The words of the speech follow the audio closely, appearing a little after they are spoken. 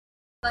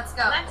Let's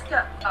go. Let's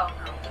go. Oh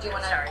no. Do you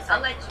want to? Sorry.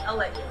 I'll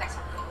let you. Next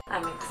one.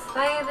 I'm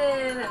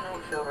excited and I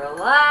feel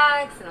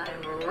relaxed and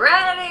I'm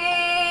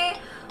ready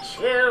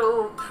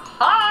to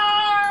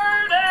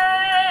party.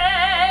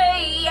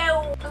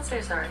 Let's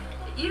say sorry.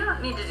 You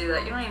don't need to do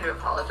that. You don't need to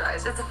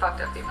apologize. It's a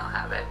fucked up female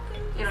habit.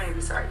 You don't need to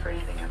be sorry for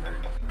anything ever.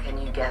 Can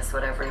you guess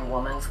what every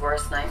woman's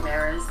worst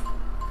nightmare is?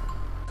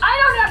 I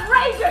don't have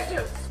rage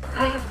issues.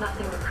 I have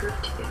nothing to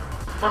prove to you.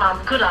 When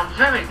I'm good, I'm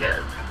very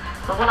good.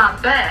 But when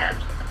I'm bad,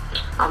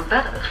 I'm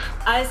better.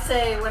 I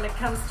say when it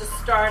comes to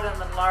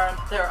stardom and Lauren,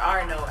 there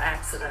are no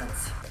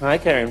accidents. Hi,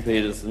 Karen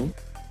Peterson.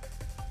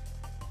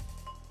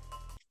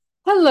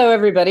 Hello,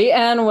 everybody,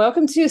 and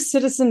welcome to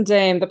Citizen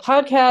Dame, the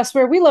podcast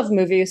where we love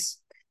movies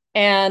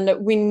and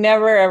we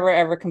never,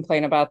 ever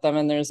complain about them.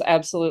 And there's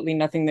absolutely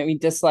nothing that we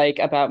dislike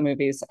about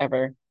movies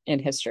ever in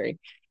history.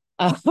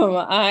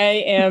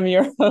 I am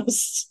your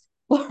host,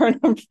 Lauren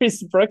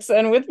Humphries Brooks,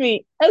 and with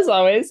me, as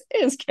always,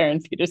 is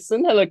Karen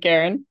Peterson. Hello,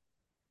 Karen.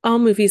 All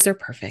movies are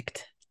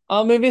perfect.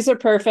 All movies are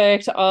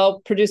perfect. All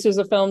producers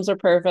of films are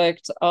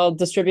perfect. All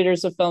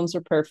distributors of films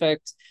are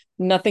perfect.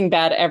 Nothing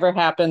bad ever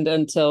happened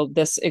until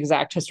this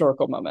exact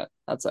historical moment.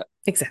 That's it.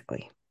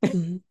 Exactly.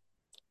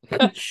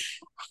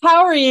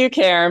 How are you,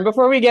 Karen?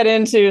 Before we get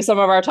into some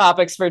of our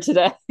topics for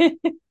today.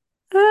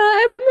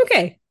 I'm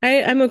okay.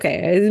 I'm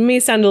okay. It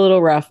may sound a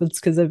little rough. It's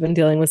because I've been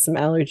dealing with some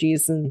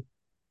allergies and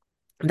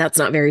that's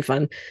not very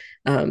fun.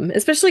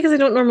 Especially because I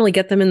don't normally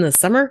get them in the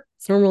summer.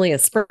 It's normally a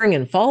spring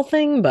and fall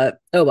thing, but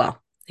oh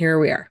well, here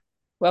we are.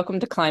 Welcome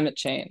to climate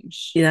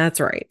change. Yeah,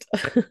 that's right.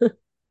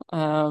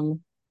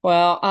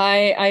 Well,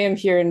 I am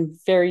here in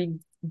very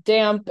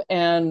damp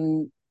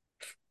and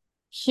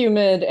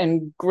humid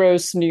and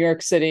gross New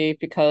York City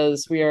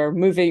because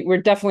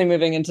we're definitely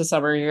moving into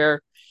summer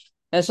here.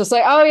 And it's just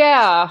like, oh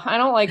yeah, I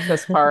don't like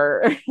this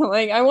part.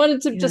 Like I want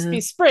it to just be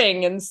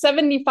spring and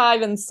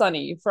 75 and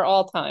sunny for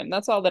all time.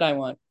 That's all that I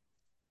want.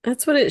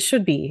 That's what it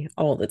should be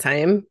all the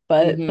time.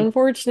 But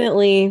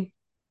unfortunately,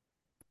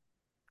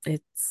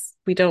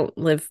 we don't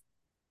live.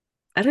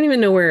 I don't even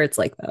know where it's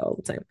like that all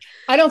the time.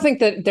 I don't think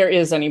that there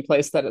is any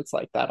place that it's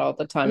like that all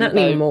the time. Not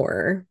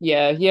anymore.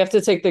 Yeah, you have to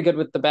take the good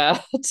with the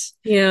bad.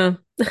 Yeah.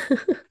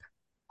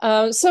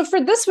 So for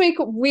this week,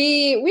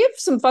 we have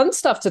some fun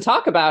stuff to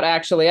talk about,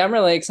 actually. I'm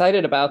really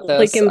excited about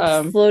this.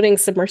 Like floating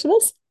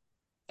submersibles?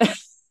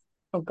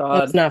 Oh,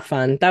 God. That's not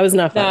fun. That was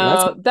not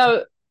fun.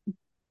 No,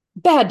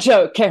 bad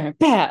joke, Karen.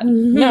 Bad.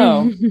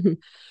 No.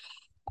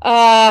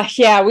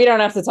 Yeah, we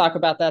don't have to talk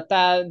about that.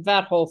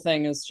 That whole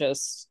thing is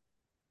just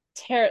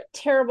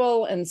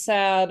terrible and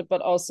sad,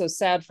 but also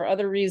sad for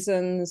other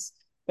reasons,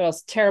 but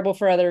also terrible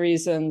for other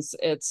reasons.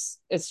 It's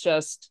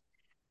just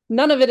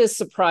none of it is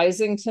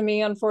surprising to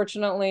me,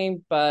 unfortunately,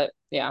 but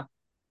yeah.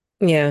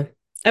 Yeah.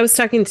 I was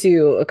talking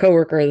to a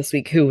coworker this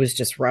week who was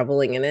just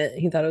reveling in it.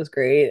 He thought it was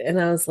great. And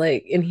I was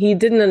like, and he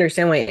didn't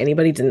understand why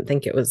anybody didn't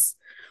think it was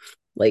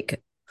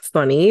like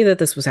funny that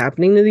this was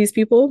happening to these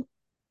people.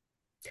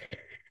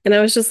 And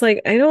I was just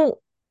like,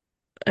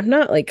 I'm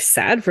not like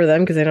sad for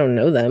them because I don't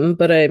know them,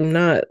 but I'm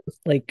not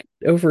like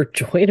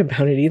overjoyed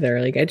about it either.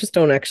 Like I just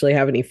don't actually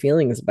have any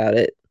feelings about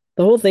it.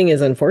 The whole thing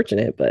is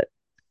unfortunate, but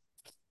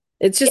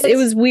it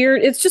was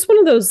weird. It's just one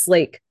of those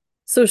like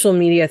social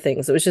media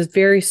things. It was just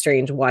very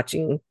strange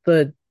watching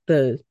the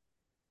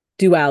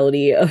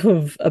duality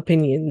of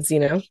opinions, you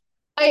know?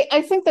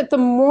 I think that the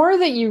more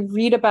that you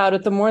read about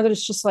it, the more that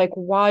it's just like,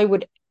 why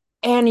would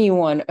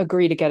anyone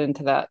agree to get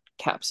into that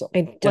capsule?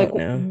 I don't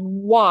know.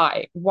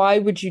 Why? Why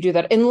would you do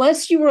that?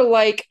 Unless you were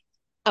like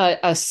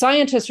a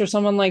scientist or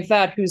someone like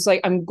that who's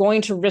like, I'm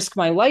going to risk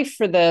my life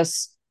for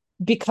this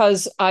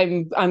because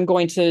I'm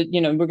going to,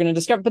 we're going to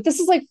discover. But this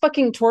is like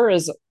fucking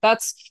tourism.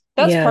 That's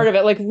part of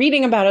it. Like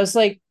reading about it, I was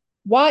like,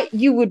 why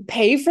you would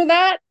pay for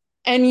that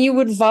and you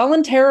would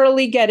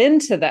voluntarily get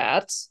into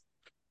that.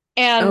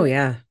 And oh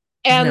yeah.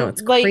 And no,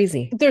 it's like,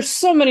 crazy. There's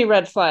so many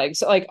red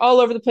flags, like all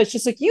over the place.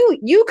 Just like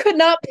you could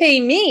not pay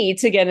me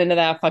to get into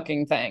that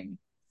fucking thing.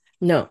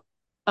 No,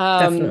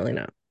 definitely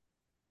not.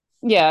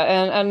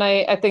 Yeah, and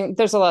I think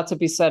there's a lot to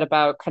be said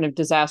about kind of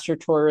disaster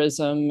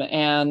tourism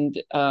and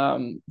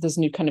this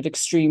new kind of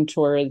extreme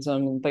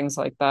tourism and things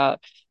like that.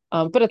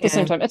 But at the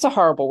same time, it's a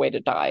horrible way to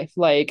die.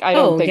 Like I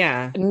don't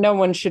think no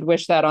one should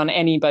wish that on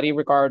anybody,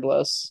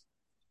 regardless.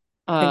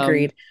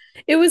 Agreed.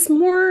 It was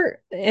more,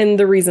 and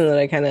the reason that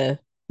I kind of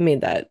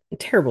made that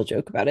terrible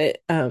joke about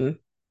it,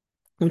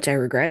 which I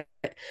regret,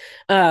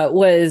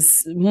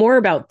 was more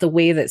about the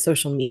way that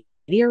social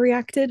media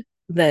reacted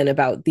than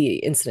about the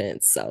incident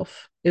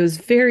itself. It was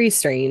very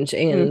strange.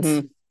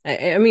 And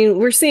I mean,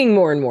 we're seeing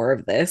more and more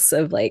of this,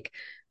 of like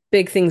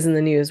big things in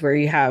the news where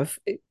you have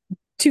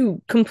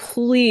two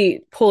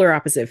complete polar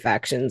opposite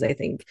factions, I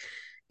think.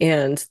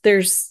 And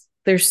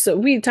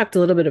we talked a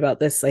little bit about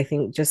this, I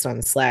think, just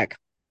on Slack,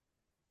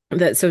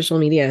 that social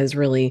media has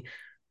really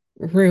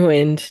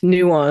ruined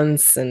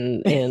nuance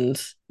and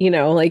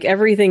like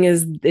everything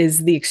is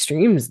the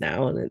extremes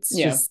now, and it's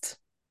just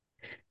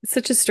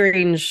such a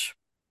strange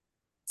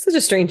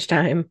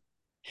time.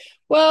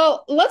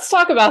 Well, let's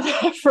talk about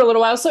that for a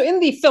little while. So in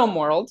the film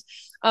world,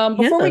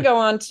 Before we Yeah. go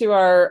on to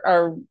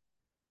our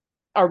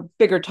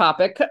bigger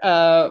topic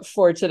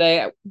for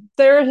today,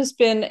 there has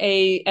been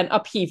an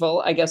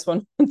upheaval, I guess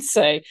one would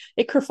say,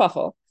 a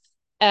kerfuffle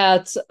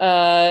at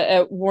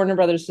Warner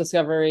Brothers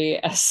Discovery.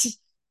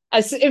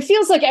 As it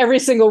feels like every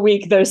single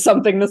week there's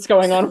something that's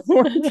going on with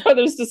Warner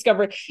Brothers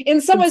Discovery. In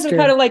some ways, I'm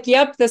kind of like,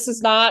 yep, this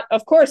is not.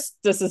 Of course,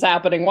 this is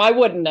happening. Why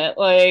wouldn't it?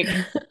 Like,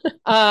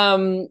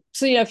 so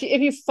if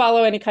you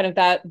follow any kind of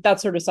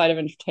that sort of side of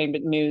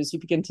entertainment news, you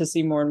begin to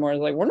see more and more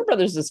like Warner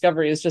Brothers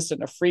Discovery is just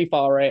in a free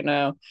fall right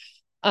now.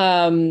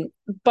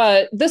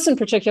 But this in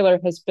particular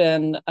has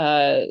been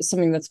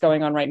something that's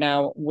going on right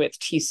now with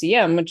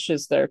TCM, which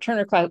is their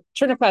Turner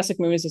Classic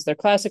Movies, is their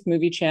classic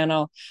movie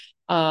channel,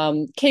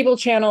 cable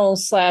channel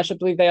 / I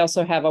believe they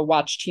also have a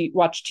Watch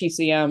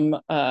TCM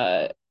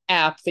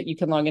app that you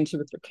can log into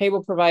with your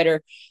cable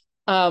provider,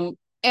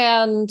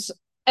 and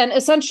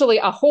essentially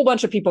a whole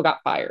bunch of people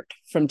got fired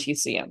from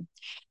TCM,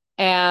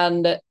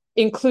 and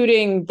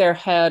including their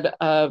head,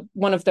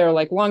 one of their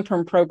like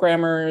long-term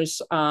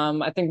programmers,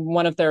 I think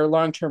one of their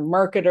long-term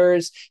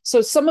marketers.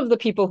 So some of the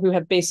people who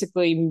have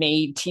basically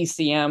made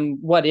TCM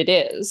what it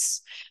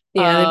is.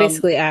 Yeah, they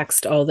basically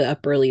axed all the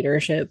upper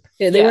leadership.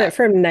 They went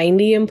from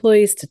 90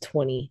 employees to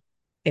 20,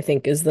 I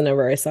think is the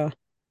number I saw.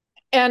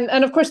 And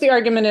of course, the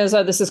argument is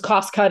this is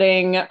cost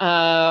cutting,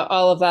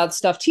 all of that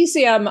stuff.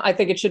 TCM, I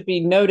think it should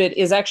be noted,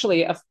 is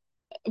actually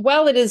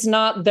while it is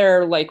not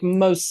their like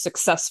most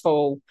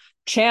successful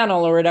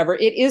channel or whatever,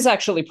 it is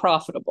actually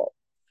profitable,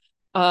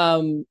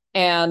 and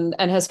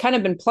has kind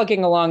of been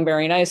plugging along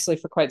very nicely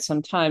for quite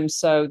some time.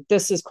 So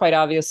this is quite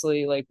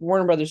obviously like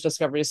Warner Brothers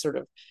Discovery is sort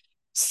of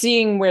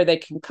seeing where they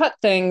can cut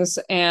things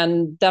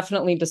and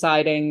definitely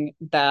deciding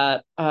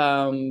that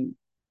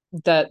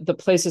that the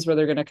places where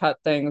they're going to cut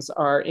things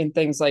are in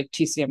things like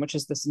TCM, which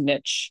is this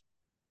niche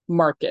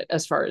market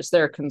as far as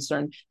they're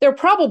concerned. They're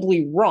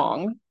probably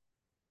wrong,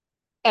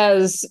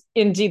 as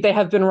indeed they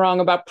have been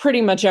wrong about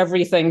pretty much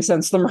everything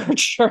since the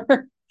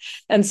merger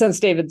and since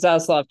David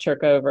Zaslav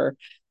took over.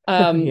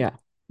 Yeah.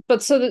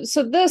 But so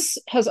this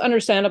has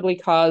understandably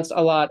caused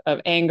a lot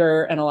of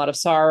anger and a lot of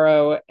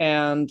sorrow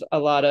and a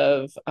lot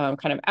of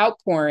kind of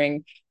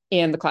outpouring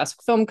in the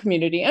classic film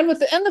community and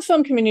the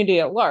film community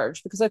at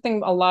large, because I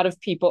think a lot of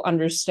people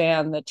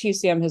understand that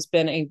TCM has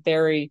been a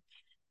very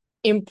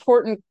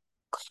important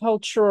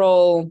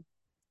cultural,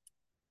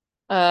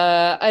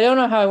 I don't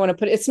know how I want to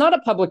put it. It's not a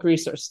public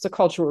resource. It's a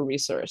cultural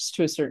resource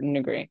to a certain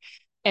degree,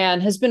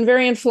 and has been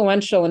very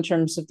influential in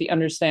terms of the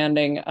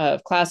understanding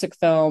of classic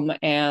film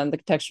and the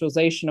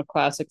contextualization of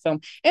classic film,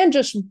 and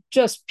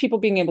just people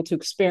being able to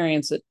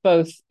experience it,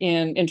 both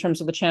in terms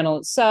of the channel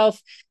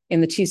itself, in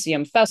the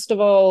TCM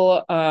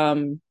festival,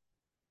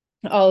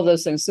 all of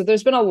those things. So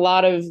there's been a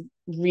lot of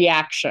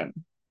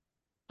reaction.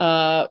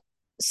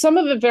 Some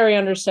of it very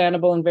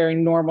understandable and very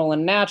normal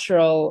and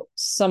natural,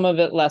 some of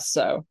it less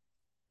so.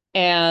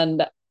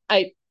 And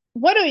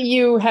what do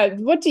you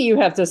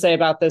have to say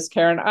about this,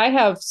 Karen? I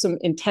have some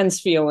intense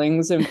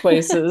feelings in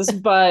places,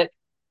 but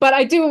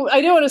I do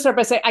want to start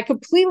by saying I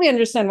completely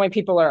understand why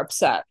people are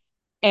upset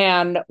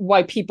and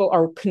why people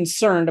are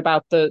concerned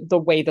about the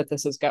way that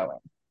this is going.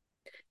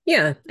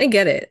 Yeah, I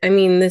get it. I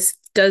mean, this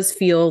does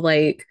feel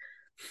like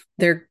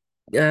they're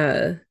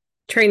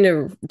trying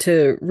to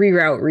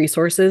reroute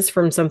resources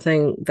from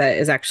something that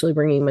is actually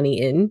bringing money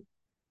in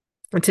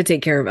to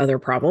take care of other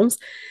problems.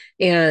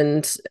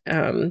 And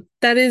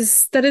that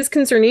is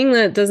concerning.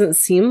 That doesn't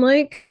seem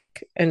like,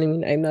 and I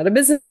mean, I'm not a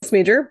business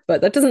major,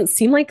 but that doesn't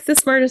seem like the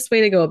smartest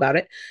way to go about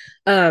it.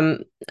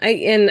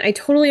 I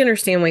totally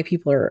understand why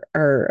people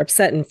are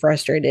upset and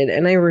frustrated,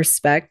 and I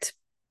respect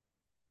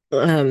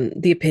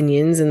the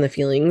opinions and the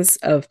feelings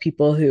of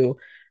people who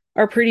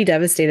are pretty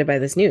devastated by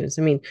this news.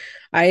 I mean,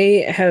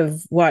 I have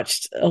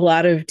watched a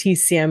lot of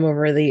TCM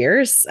over the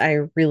years. I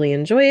really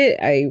enjoy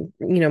it.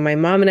 My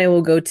mom and I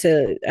will go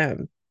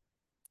to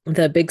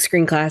the big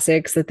screen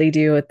classics that they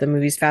do at the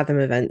Movies Fathom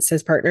events,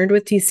 has partnered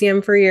with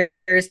TCM for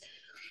years.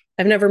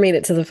 I've never made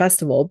it to the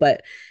festival,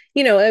 but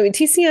I mean,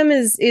 TCM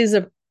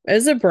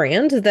is a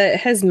brand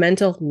that has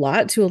meant a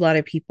lot to a lot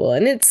of people,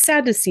 and it's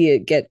sad to see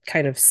it get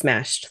kind of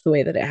smashed the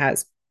way that it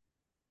has.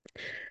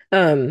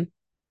 I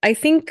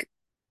think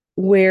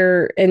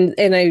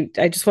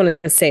I just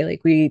want to say,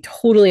 like, we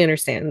totally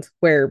understand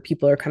where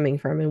people are coming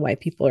from and why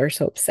people are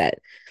so upset.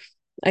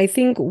 I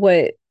think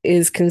what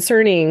is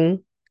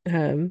concerning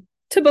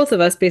to both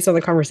of us, based on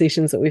the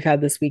conversations that we've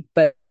had this week,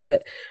 but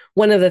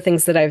one of the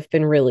things that I've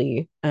been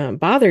really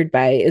bothered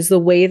by is the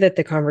way that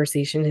the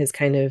conversation has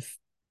kind of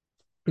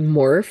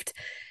morphed.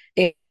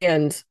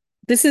 And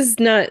this is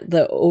not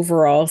the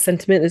overall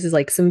sentiment. This is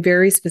like some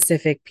very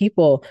specific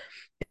people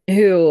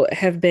who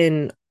have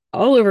been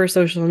all over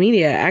social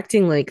media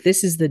acting like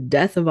this is the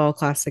death of all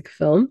classic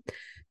film.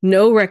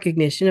 No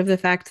recognition of the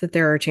fact that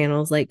there are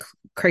channels like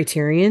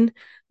Criterion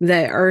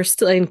that are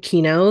still in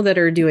Kino that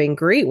are doing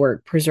great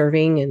work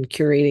preserving and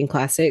curating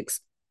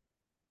classics.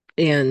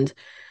 And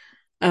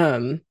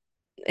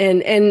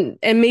and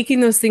making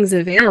those things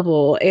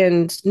available,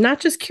 and not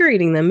just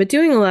curating them, but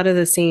doing a lot of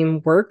the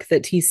same work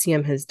that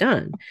TCM has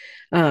done,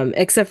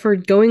 except for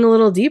going a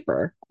little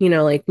deeper.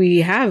 Like, we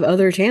have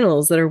other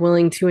channels that are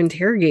willing to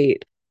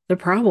interrogate the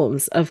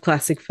problems of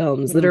classic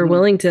films, that are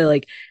willing to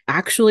like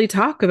actually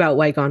talk about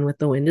why Gone with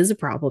the Wind is a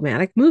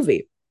problematic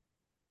movie,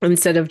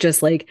 instead of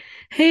just like,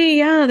 hey,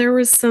 yeah, there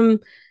was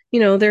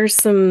there's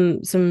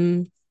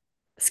some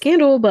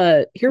scandal,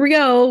 but here we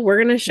go, we're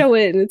going to show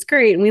it and it's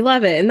great and we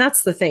love it. And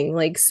that's the thing,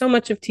 like, so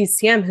much of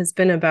TCM has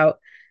been about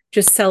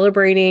just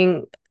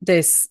celebrating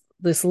this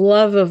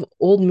love of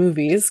old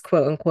movies,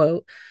 quote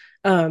unquote,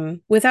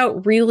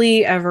 without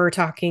really ever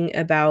talking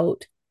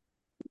about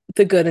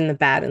the good and the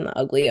bad and the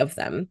ugly of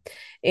them.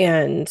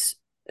 And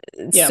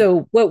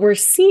so what we're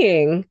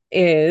seeing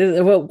is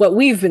what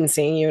we've been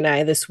seeing, you and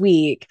I, this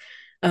week,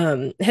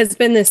 has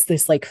been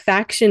this like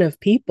faction of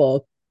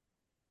people.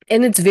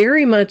 And it's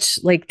very much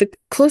like the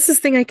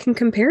closest thing I can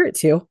compare it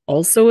to,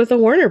 also with a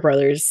Warner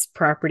Brothers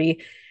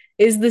property,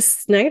 is the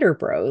Snyder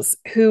Bros,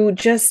 who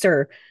just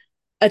are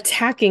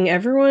attacking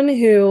everyone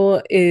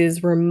who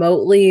is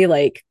remotely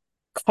like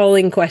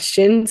calling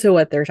question to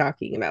what they're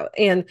talking about.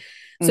 And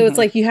so it's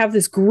like you have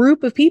this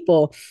group of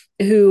people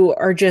who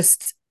are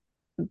just,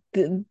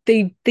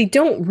 they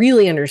don't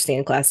really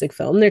understand classic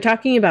film. They're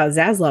talking about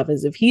Zaslav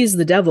as if he's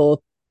the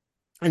devil.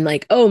 And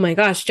like, oh my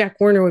gosh, Jack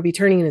Warner would be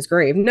turning in his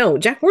grave. No,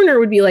 Jack Warner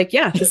would be like,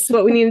 yeah, this is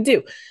what we need to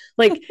do.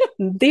 Like,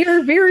 they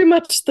are very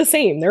much the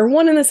same. They're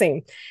one and the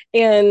same.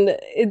 And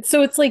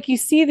so it's like you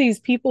see these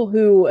people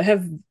who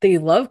they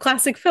love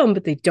classic film,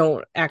 but they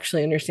don't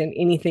actually understand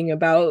anything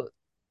about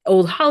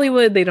old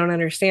Hollywood. They don't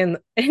understand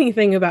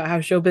anything about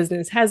how show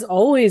business has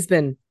always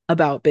been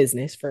about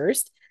business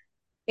first.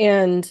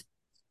 And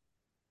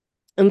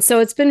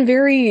so it's been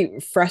very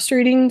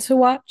frustrating to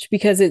watch,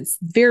 because it's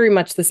very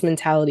much this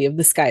mentality of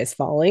the sky is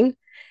falling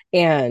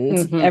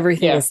and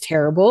everything is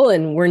terrible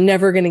and we're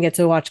never going to get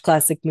to watch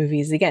classic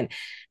movies again.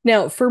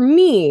 Now, for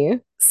me,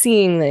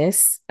 seeing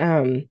this,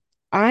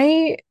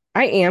 I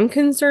am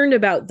concerned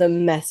about the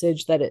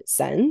message that it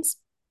sends.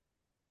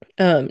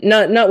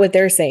 Not what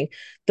they're saying,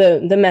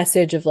 the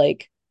message of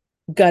like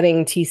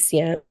gutting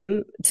TCM.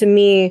 To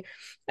me,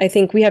 I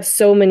think we have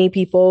so many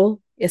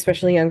people,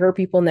 especially younger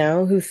people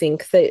now, who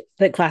think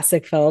that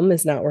classic film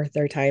is not worth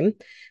their time.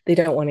 They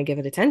don't want to give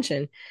it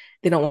attention.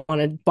 They don't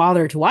want to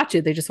bother to watch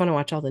it. They just want to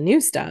watch all the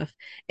new stuff.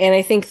 And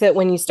I think that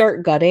when you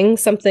start gutting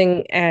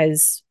something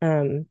as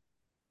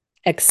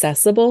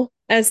accessible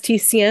as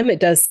TCM, it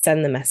does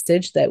send the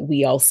message that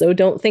we also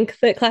don't think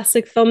that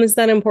classic film is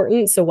that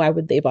important. So why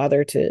would they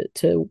bother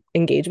to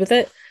engage with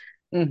it?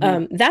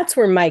 That's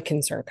where my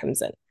concern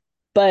comes in.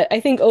 But I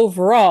think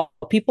overall,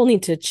 people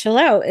need to chill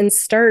out and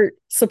start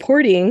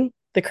supporting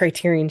the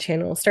Criterion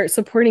Channel, start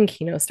supporting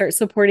Kino, start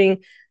supporting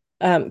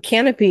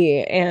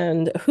Canopy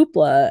and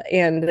Hoopla,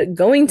 and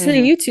going to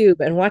YouTube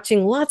and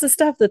watching lots of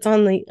stuff that's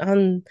on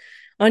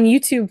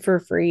YouTube for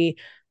free.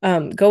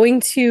 Going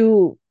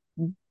to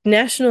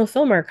National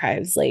Film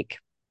Archives, like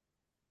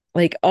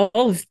all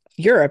of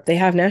Europe, they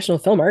have National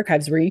Film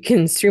Archives where you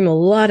can stream a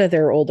lot of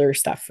their older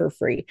stuff for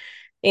free.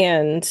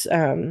 And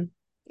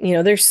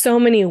there's so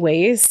many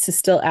ways to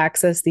still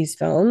access these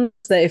films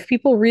that if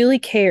people really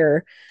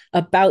care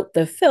about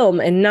the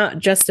film and not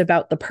just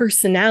about the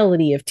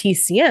personality of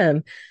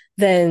TCM,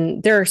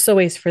 then there are so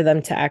ways for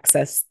them to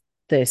access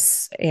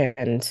this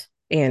and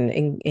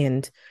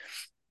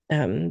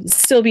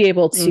still be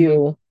able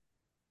to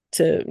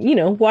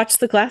watch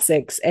the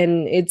classics.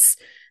 And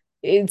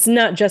it's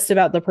not just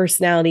about the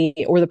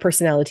personality or the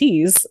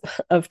personalities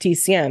of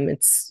TCM.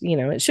 It's,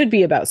 it should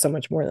be about so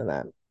much more than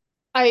that.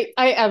 I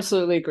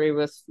absolutely agree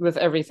with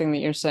everything that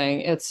you're saying.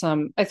 It's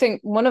I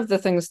think one of the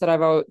things that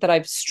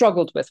I've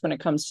struggled with when it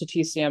comes to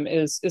TCM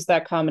is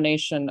that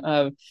combination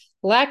of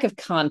lack of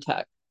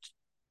context.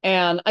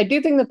 And I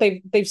do think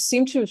that they've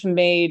seemed to have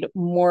made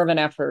more of an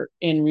effort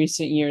in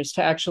recent years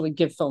to actually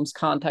give films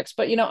context.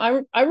 But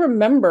I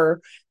remember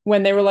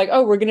when they were like,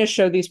 oh, we're going to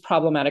show these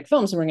problematic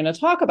films and we're going to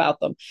talk about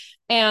them.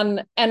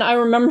 And I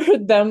remember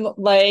them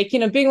like,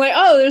 being like,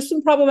 oh, there's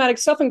some problematic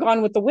stuff in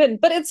Gone with the Wind,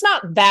 but it's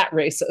not that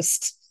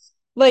racist.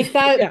 Like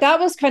that, that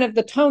was kind of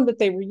the tone that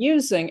they were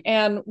using.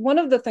 And one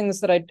of the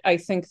things that I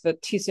think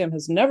that TCM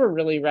has never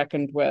really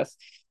reckoned with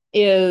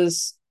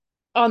is,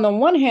 on the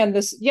one hand,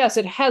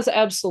 it has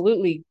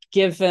absolutely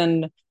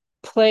given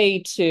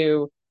play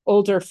to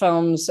older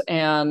films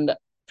and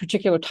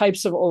particular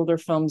types of older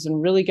films,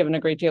 and really given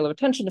a great deal of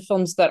attention to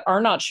films that are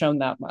not shown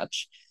that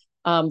much,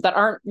 that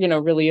aren't,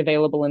 really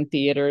available in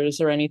theaters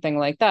or anything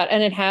like that.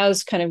 And it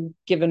has kind of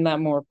given that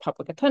more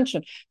public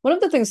attention. One of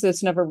the things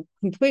that's never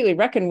completely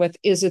reckoned with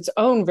is its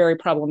own very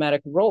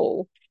problematic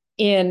role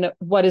in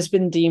what has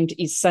been deemed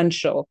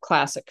essential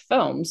classic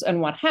films and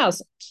what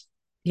hasn't.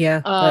 Yeah,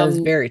 that is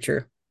very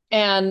true.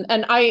 And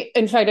I,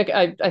 in fact,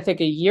 I think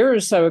a year or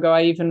so ago,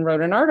 I even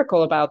wrote an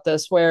article about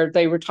this where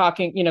they were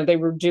talking, they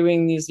were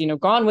doing these,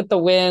 Gone with the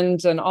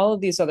Wind and all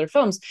of these other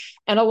films.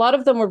 And a lot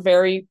of them were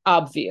very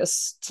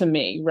obvious to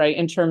me, right?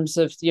 In terms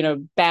of,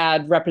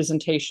 bad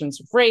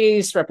representations of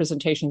race,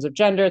 representations of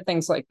gender,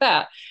 things like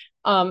that.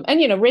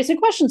 And raising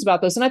questions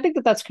about this. And I think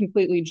that that's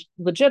completely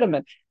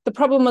legitimate. The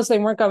problem was they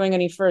weren't going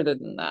any further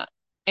than that.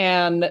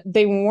 And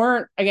they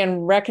weren't, again,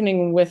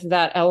 reckoning with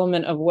that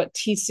element of what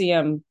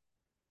TCM's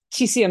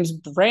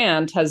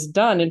brand has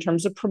done in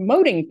terms of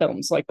promoting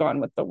films like Gone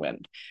with the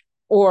Wind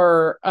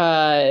or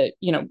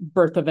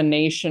Birth of a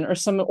Nation or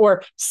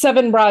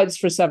Seven Brides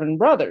for Seven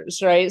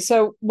Brothers, right?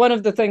 So one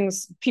of the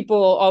things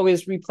people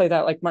always replay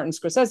that like Martin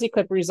Scorsese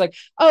clip where he's like,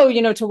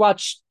 to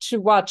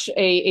watch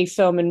a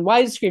film in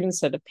widescreen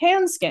instead of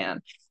pan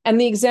scan. And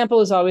the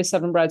example is always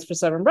Seven Brides for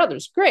Seven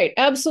Brothers. Great.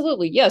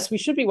 Absolutely. Yes, we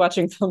should be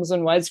watching films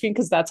in widescreen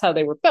because that's how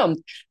they were filmed.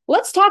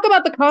 Let's talk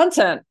about the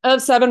content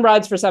of Seven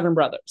Brides for Seven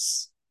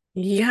Brothers.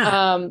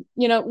 Yeah.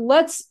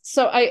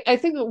 So I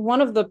think that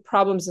one of the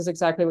problems is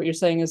exactly what you're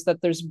saying, is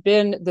that there's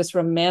been this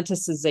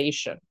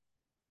romanticization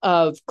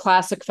of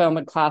classic film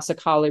and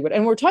classic Hollywood.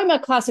 And we're talking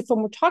about classic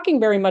film, we're talking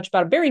very much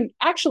about a very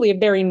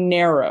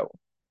narrow,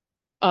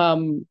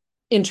 in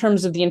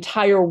terms of the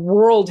entire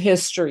world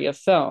history of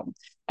film,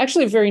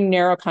 actually a very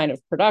narrow kind of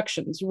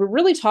productions. We're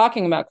really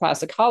talking about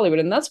classic Hollywood,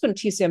 and that's been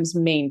TCM's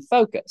main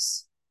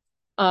focus.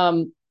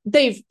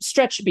 They've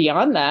stretched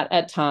beyond that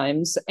at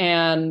times,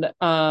 and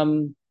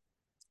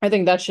I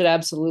think that should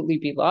absolutely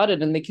be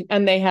lauded. And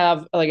they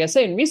have, like I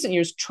say, in recent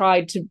years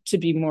tried to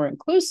be more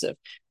inclusive.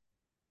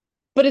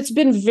 But it's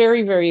been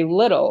very, very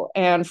little.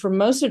 And for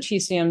most of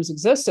TCM's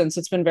existence,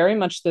 it's been very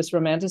much this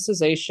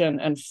romanticization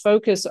and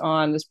focus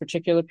on this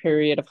particular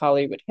period of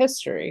Hollywood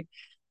history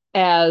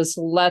as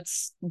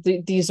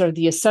these are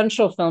the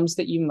essential films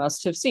that you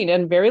must have seen,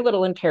 and very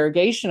little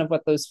interrogation of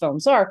what those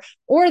films are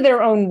or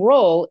their own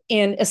role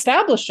in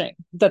establishing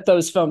that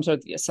those films are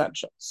the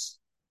essentials.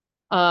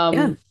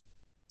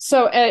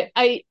 So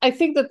I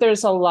think that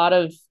there's a lot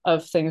of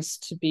things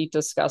to be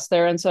discussed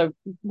there. And so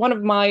one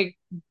of my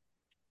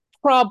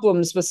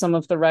problems with some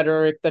of the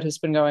rhetoric that has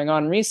been going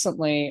on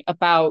recently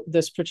about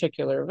this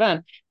particular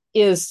event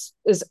is,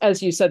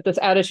 as you said, this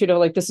attitude of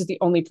like, this is the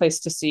only place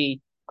to see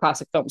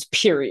classic films,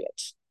 period.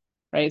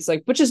 Right? It's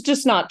like, which is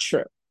just not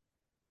true.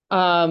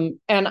 And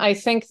I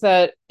think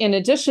that in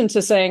addition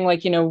to saying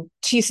like,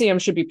 TCM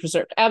should be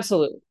preserved,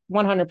 absolutely,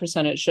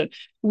 100% it should.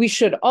 We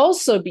should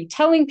also be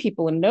telling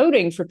people and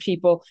noting for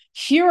people,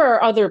 here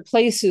are other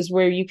places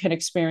where you can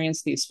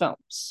experience these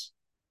films.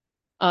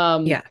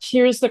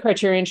 Here's the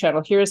Criterion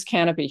Channel, here's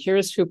Canopy,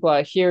 here's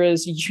Hoopla, here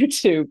is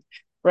YouTube,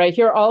 right?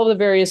 Here are all of the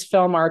various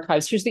film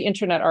archives. Here's the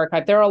Internet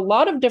Archive. There are a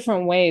lot of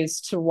different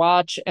ways to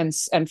watch and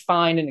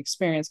find and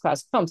experience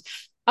classic films.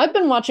 I've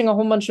been watching a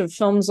whole bunch of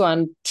films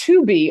on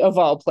Tubi, of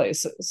all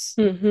places,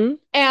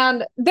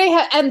 and they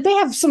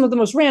have some of the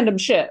most random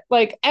shit,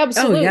 like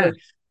absolutely. Oh, yeah.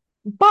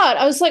 But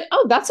I was like,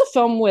 that's a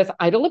film with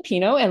Ida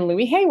Lupino and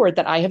Louis Hayward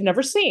that I have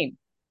never seen.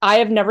 I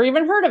have never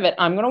even heard of it.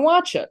 I'm going to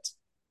watch it,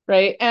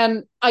 right?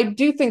 And I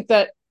do think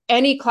that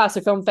any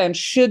classic film fan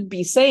should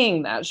be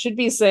saying that, should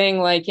be saying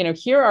like,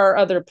 here are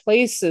other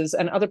places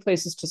and other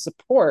places to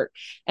support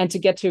and to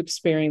get to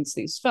experience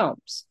these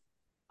films.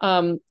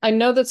 I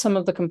know that some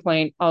of the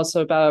complaint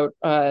also about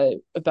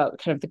kind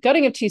of the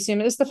gutting of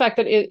TCM is the fact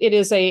that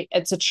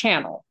it's a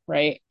channel,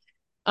 right?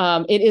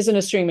 It isn't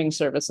a streaming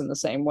service in the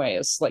same way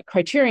as like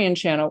Criterion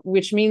Channel,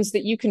 which means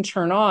that you can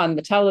turn on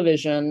the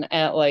television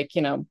at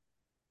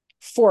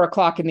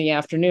 4:00 in the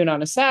afternoon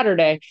on a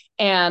Saturday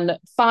and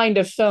find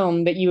a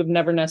film that you have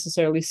never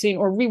necessarily seen,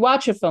 or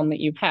rewatch a film that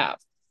you have.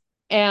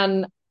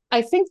 And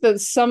I think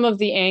that some of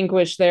the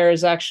anguish there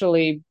is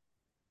actually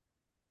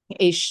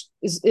is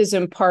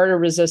in part a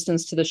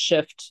resistance to the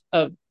shift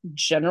of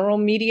general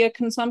media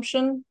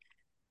consumption.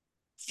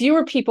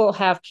 Fewer people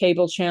have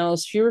cable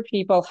channels, fewer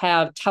people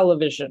have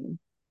television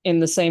in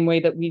the same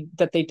way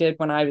that they did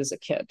when I was a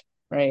kid,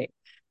 right?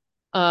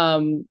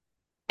 And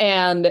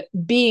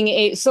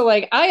so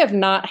like I have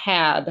not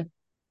had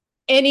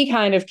any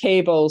kind of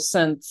cable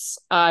since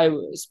I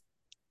was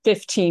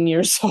 15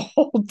 years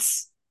old.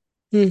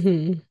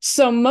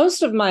 So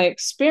most of my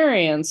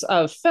experience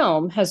of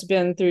film has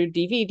been through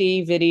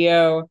DVD,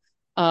 video,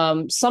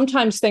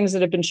 sometimes things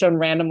that have been shown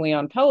randomly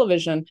on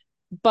television,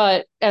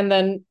 and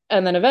then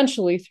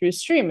eventually through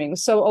streaming.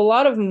 So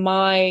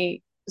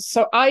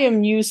I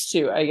am used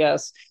to, I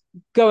guess,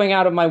 going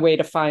out of my way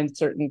to find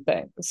certain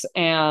things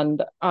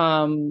and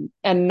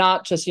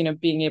not just,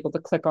 being able to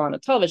click on a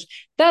television.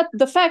 That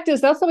the fact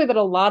is that's the way that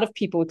a lot of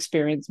people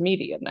experience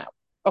media now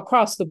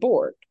across the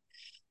board.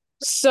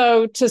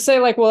 So to say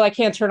like, well, I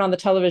can't turn on the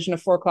television at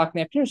 4:00 in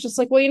the afternoon, it's just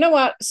like, well, you know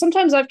what?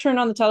 Sometimes I've turned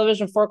on the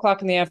television at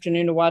 4:00 in the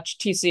afternoon to watch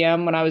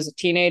TCM when I was a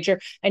teenager.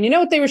 And you know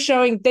what they were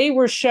showing? They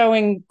were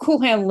showing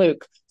Cool Hand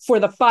Luke for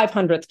the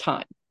 500th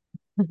time.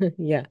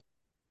 Yeah.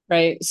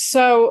 Right.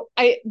 So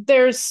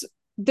there's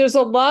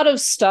a lot of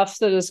stuff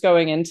that is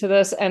going into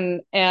this.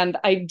 And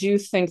I do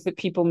think that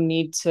people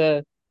need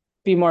to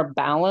be more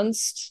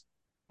balanced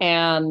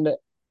and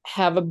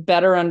have a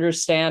better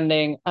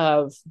understanding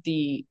of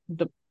the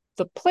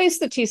place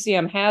that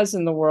TCM has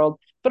in the world,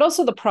 but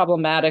also the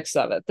problematics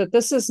of it. That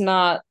this is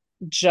not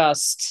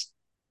just,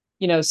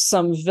 you know,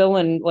 some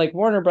villain like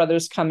Warner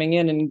Brothers coming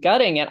in and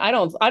gutting it. I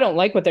don't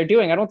like what they're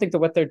doing. I don't think that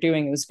what they're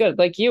doing is good.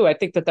 Like you, I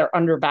think that they're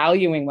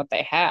undervaluing what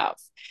they have.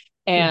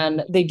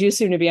 And they do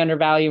seem to be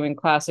undervaluing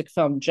classic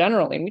film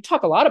generally. And we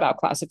talk a lot about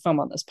classic film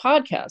on this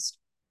podcast.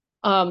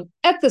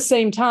 At the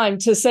same time,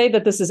 to say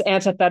that this is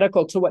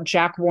antithetical to what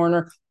Jack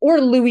Warner or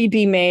Louis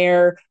B.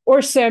 Mayer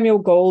or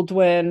Samuel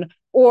Goldwyn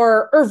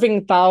or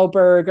Irving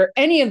Thalberg or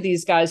any of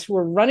these guys who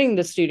were running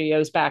the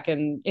studios back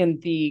in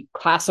the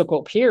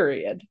classical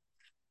period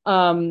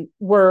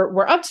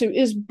were up to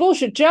is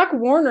bullshit. Jack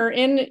Warner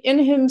in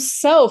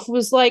himself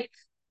was like,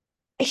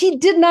 he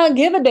did not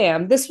give a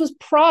damn. This was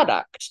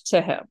product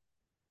to him.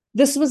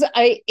 This was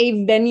a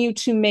venue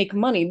to make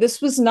money. This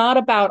was not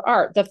about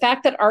art. The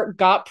fact that art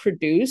got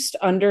produced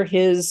under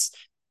his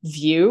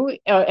view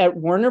at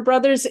Warner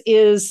Brothers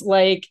is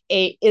like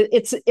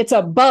it's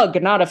a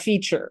bug, not a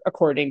feature,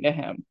 according to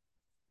him.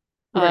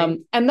 Right.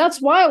 And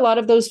that's why a lot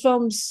of those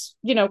films,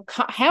 you know,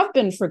 have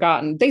been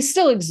forgotten. They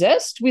still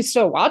exist. We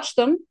still watch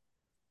them.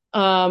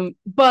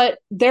 But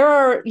there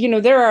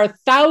are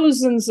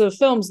thousands of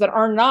films that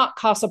are not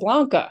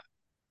Casablanca.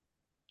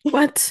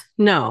 What?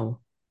 No.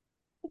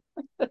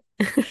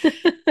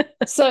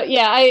 So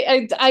yeah,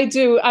 I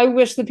do. I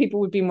wish that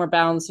people would be more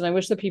balanced, and I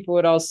wish that people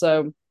would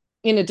also,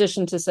 in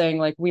addition to saying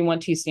like we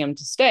want TCM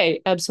to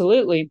stay,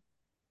 absolutely,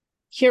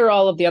 here are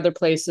all of the other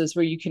places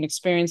where you can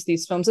experience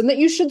these films and that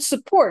you should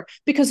support,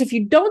 because if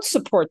you don't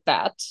support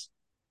that,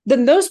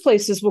 then those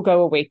places will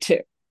go away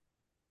too.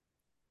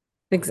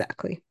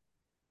 Exactly.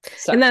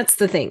 So. And that's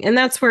the thing. And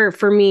that's where,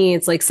 for me,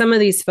 it's like some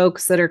of these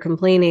folks that are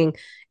complaining,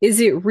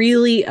 is it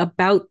really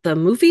about the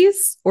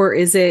movies or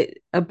is it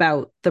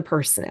about the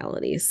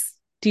personalities?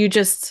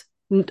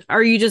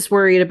 Are you just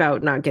worried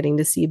about not getting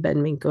to see Ben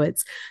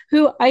Mankiewicz,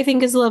 who I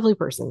think is a lovely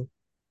person?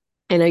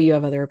 I know you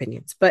have other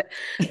opinions, but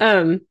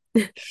no,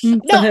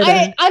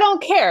 I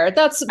don't care.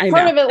 That's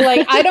part of it.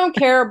 Like, I don't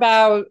care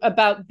about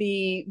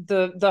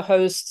the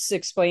hosts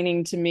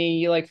explaining to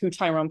me like who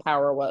Tyrone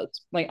Power was.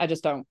 Like, I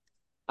just don't.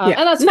 And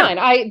that's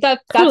fine.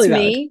 That's totally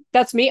me. Valid.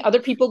 That's me.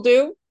 Other people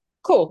do.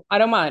 Cool. I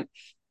don't mind.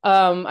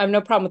 I have no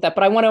problem with that.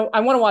 But I want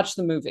to watch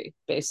the movie,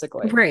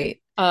 basically.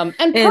 Right. And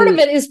part of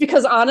it is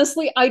because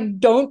honestly, I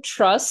don't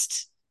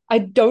trust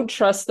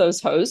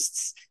those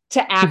hosts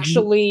to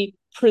actually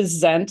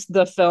present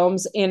the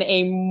films in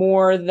a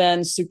more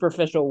than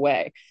superficial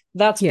way.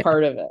 That's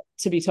part of it,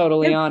 to be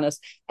totally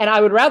honest. And I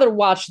would rather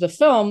watch the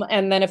film,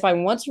 and then if I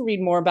want to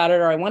read more about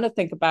it or I want to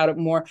think about it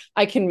more,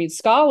 I can read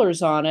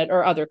scholars on it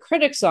or other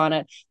critics on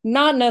it,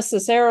 not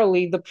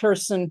necessarily the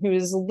person who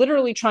is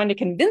literally trying to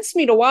convince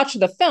me to watch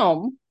the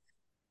film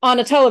on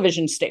a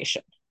television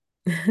station.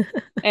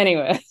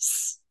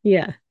 Anyways.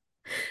 Yeah.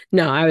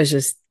 No, I was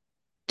just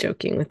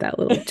joking with that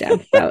little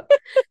jab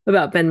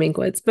about Ben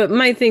Mankiewicz. But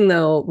my thing,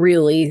 though,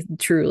 really,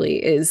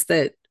 truly, is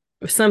that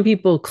some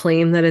people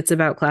claim that it's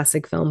about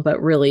classic film,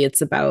 but really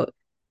it's about,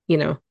 you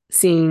know,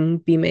 seeing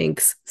B.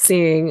 Manx,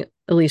 seeing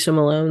Alicia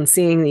Malone,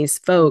 seeing these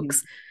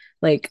folks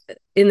like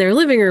in their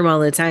living room all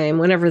the time,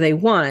 whenever they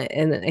want.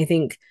 And I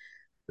think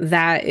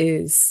that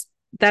is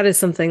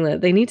something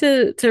that they need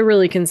to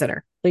really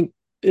consider. Like,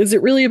 is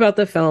it really about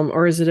the film,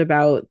 or is it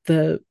about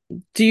do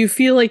you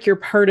feel like you're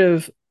part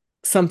of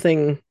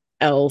something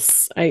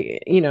else?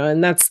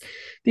 And that's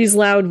these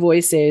loud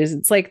voices.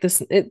 It's like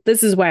this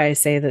is why I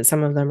say that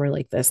some of them are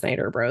like the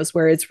Snyder Bros,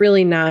 where it's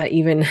really not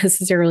even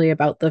necessarily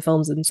about the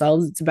films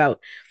themselves. It's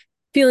about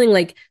feeling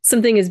like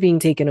something is being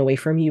taken away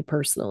from you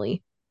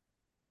personally.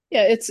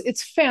 Yeah, it's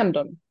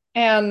fandom.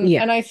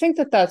 And I think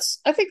that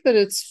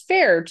it's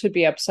fair to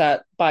be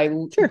upset by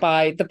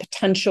the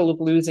potential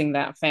of losing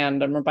that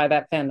fandom or by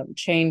that fandom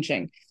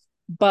changing.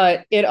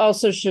 But it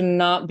also should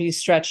not be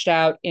stretched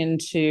out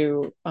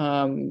into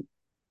some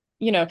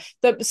of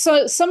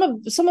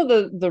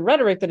the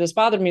rhetoric that has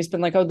bothered me has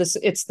been like, oh,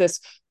 it's this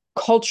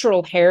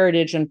cultural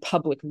heritage and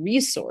public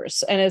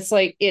resource. And it's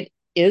like, it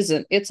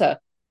isn't. It's a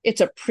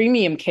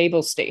premium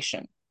cable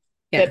station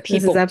that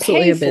people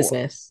pay for.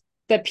 Business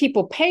that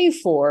people pay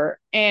for,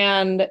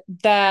 and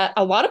that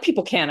a lot of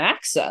people can't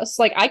access.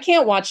 Like, I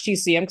can't watch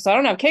TCM because I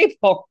don't have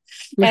cable.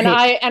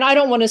 Right. And I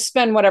don't want to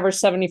spend whatever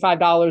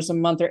 $75 a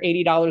month or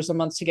 $80 a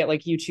month to get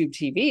like YouTube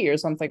TV or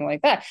something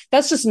like that.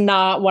 That's just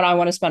not what I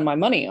want to spend my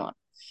money on.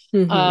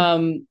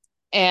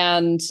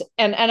 And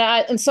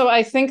so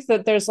I think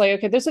that there's like,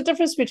 okay, there's a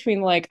difference between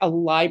like a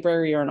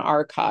library or an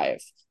archive,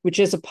 which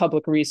is a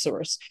public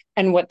resource,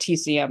 and what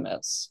TCM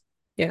is.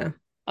 Yeah.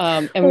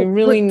 And we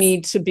really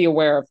need to be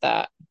aware of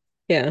that.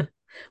 Yeah.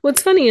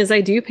 What's funny is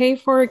I do pay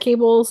for a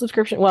cable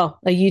subscription, well,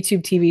 a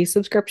YouTube TV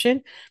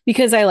subscription,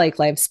 because I like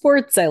live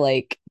sports. I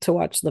like to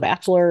watch The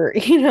Bachelor,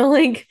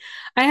 like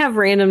I have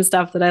random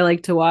stuff that I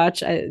like to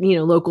watch,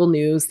 local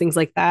news, things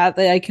like that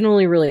I can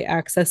only really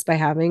access by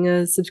having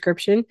a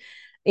subscription.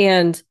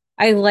 And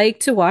I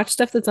like to watch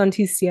stuff that's on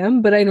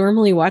TCM, but I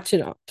normally watch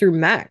it through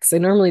Max. I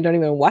normally don't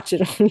even watch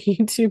it on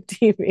YouTube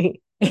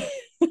TV.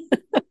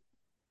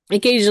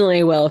 Occasionally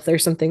I will if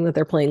there's something that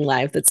they're playing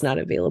live that's not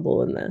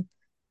available in the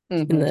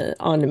Mhm.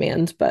 on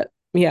demand. But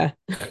yeah.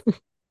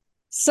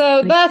 So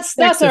Like, that's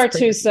sex is our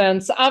pretty- 2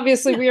 cents.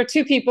 Obviously, Yeah. we are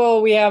two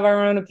people. We have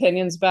our own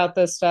opinions about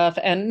this stuff,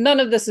 and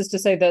none of this is to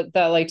say that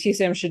like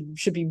TCM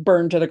should be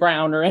burned to the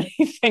ground or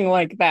anything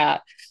like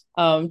that.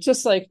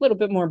 Just like a little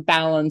bit more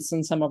balance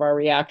in some of our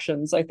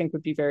reactions, I think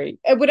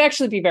it would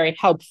actually be very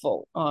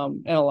helpful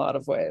in a lot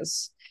of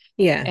ways.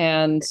 Yeah.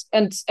 And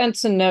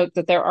to note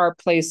that there are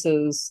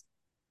places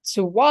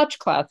to watch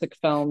classic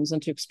films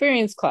and to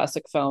experience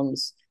classic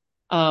films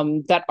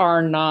that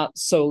are not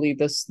solely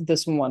this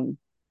one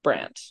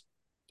brand.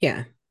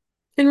 Yeah.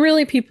 And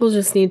really, people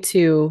just need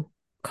to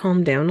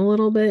calm down a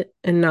little bit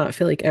and not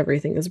feel like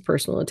everything is a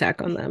personal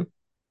attack on them.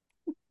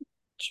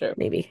 True.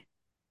 Maybe.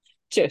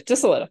 True.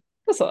 Just a little.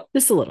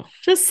 Just a little.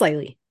 Just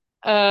slightly.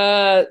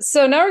 So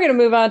now we're going to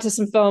move on to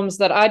some films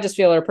that I just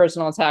feel are a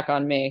personal attack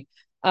on me.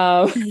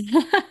 No,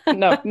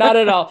 not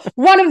at all.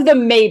 One of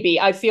them, maybe.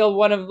 I feel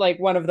one of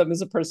them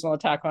is a personal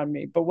attack on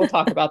me, but we'll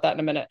talk about that in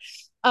a minute.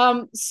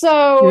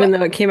 So even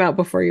though it came out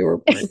before you were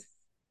born.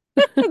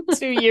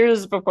 2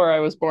 years before I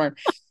was born.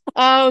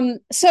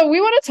 So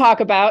we want to talk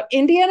about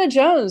Indiana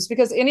Jones,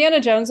 because Indiana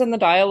Jones and the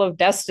Dial of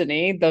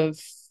Destiny, the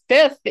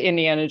 5th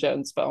Indiana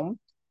Jones film,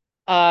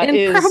 And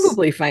is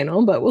probably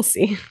final, but we'll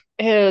see.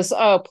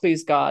 oh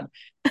please God,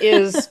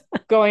 is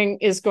going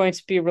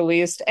to be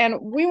released, and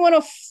we want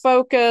to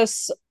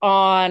focus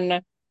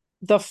on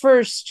the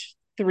first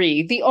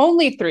 3, the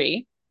only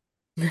 3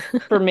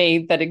 for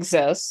me that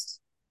exist.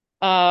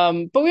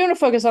 But we want to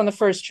focus on the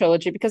first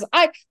trilogy because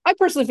I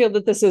personally feel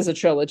that this is a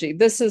trilogy.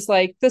 This is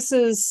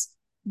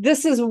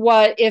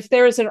what, if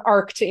there is an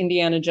arc to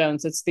Indiana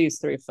Jones, it's these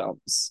 3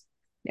 films.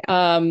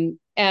 Yeah.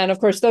 And of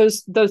course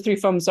those 3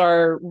 films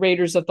are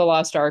Raiders of the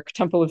Lost Ark,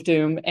 Temple of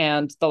Doom,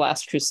 and The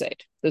Last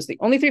Crusade. Those are the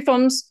only 3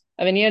 films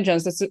of Indiana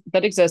Jones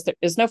that exist. There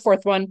is no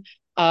 4th one.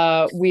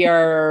 We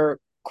are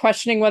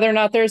questioning whether or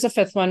not there's a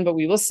 5th one, but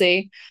we will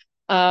see.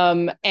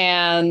 And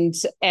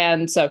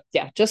so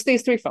yeah, just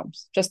these 3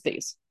 films, just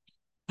these.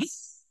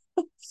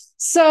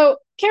 So,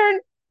 Karen,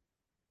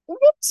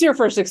 what's your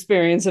first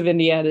experience of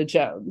Indiana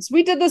Jones?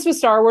 We did this with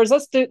Star Wars.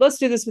 Let's do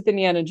this with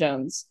Indiana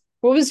Jones.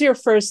 What was your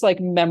first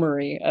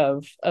memory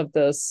of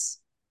this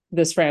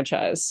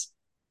franchise?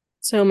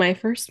 So my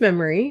first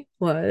memory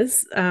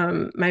was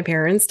my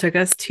parents took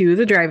us to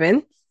the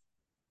drive-in.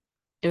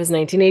 It was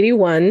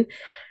 1981.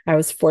 I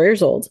was 4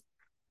 years old.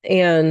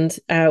 And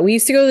we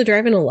used to go to the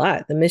drive-in a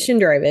lot, the Mission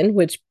Drive-In,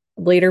 which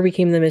later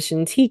became the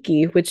Mission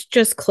Tiki, which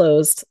just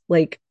closed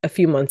like a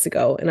few months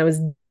ago. And I was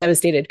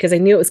devastated because I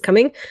knew it was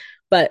coming,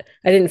 but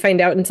I didn't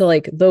find out until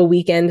like the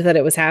weekend that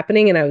it was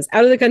happening. And I was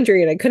out of the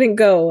country and I couldn't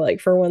go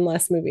like for one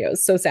last movie. I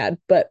was so sad.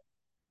 But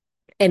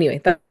anyway,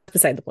 that's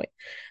beside the point.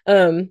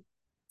 Yeah,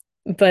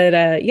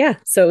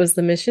 so it was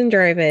the Mission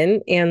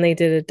Drive-In and they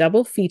did a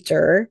double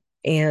feature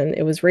and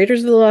it was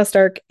Raiders of the Lost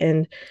Ark.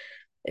 And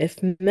if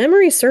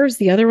memory serves,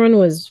 the other one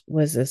was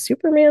a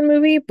Superman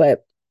movie,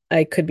 but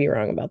I could be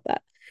wrong about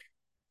that.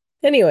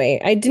 Anyway,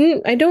 I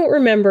don't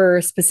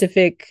remember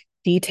specific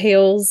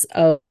details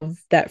of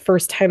that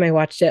first time I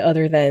watched it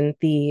other than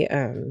the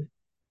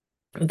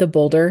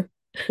boulder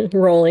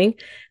rolling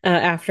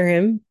after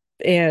him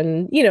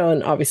and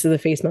and obviously the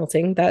face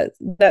melting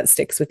that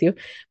sticks with you.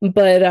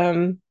 But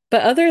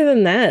other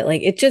than that,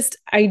 like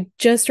I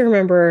just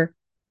remember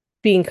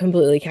being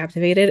completely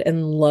captivated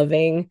and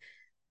loving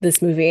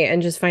this movie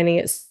and just finding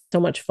it so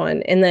much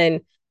fun. And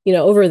then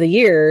over the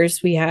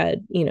years, we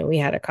had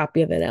a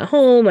copy of it at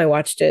home. I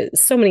watched it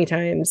so many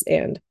times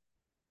and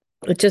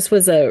it just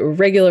was a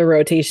regular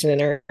rotation in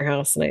our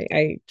house. And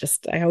I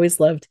always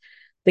loved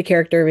the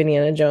character of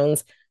Indiana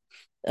Jones.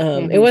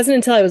 It wasn't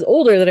until I was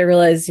older that I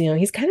realized,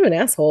 he's kind of an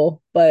asshole,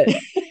 but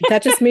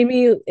that just made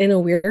me in a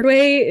weird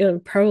way,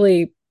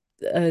 probably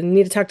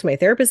need to talk to my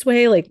therapist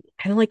way. Like,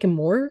 I don't like him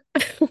more.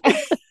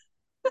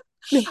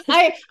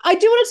 I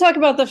do want to talk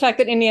about the fact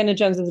that Indiana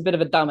Jones is a bit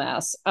of a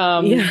dumbass,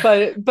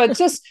 but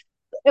just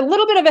a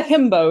little bit of a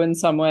himbo in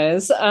some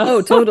ways.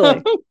 Oh,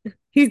 totally.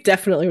 He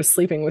definitely was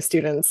sleeping with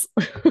students.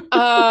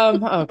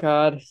 Oh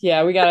God,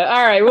 yeah, we got it.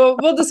 All right,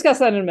 we'll discuss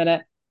that in a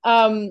minute.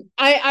 I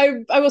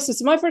will say,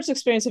 so my first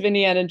experience of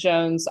Indiana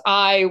Jones,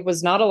 I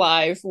was not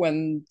alive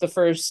when the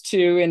first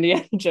 2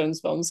 Indiana Jones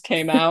films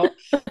came out.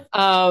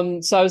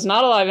 So I was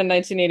not alive in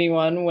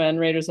 1981 when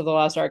Raiders of the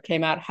Lost Ark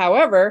came out.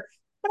 However,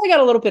 when I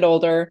got a little bit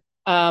older,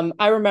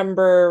 I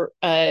remember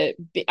I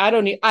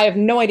have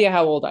no idea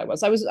how old I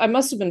was. I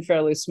must have been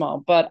fairly small,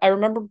 but I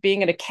remember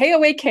being at a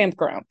KOA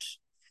campground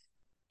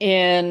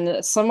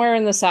in somewhere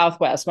in the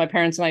Southwest. My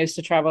parents and I used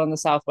to travel in the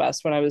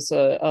Southwest when I was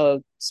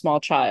a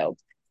small child.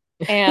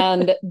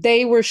 And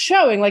they were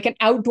showing like an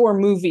outdoor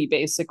movie,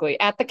 basically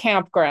at the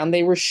campground.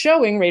 They were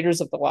showing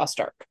Raiders of the Lost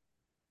Ark.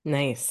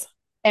 Nice.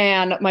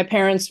 And my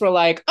parents were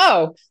like,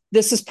 oh,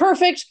 this is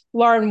perfect.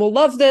 Lauren will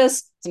love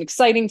this. It's an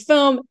exciting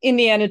film.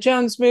 Indiana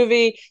Jones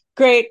movie.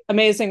 Great,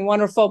 amazing,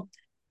 wonderful.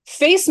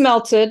 Face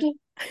melted.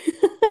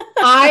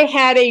 I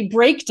had a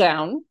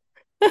breakdown.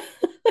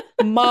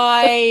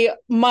 my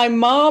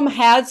mom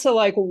had to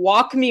like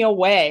walk me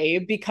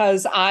away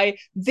because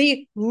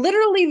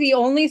literally the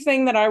only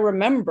thing that I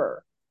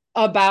remember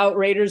about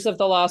Raiders of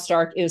the Lost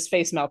Ark is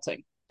face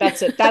melting.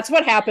 That's it. That's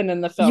what happened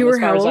in the film, You were as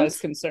far how as I old? was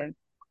concerned.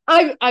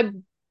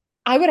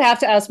 I would have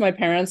to ask my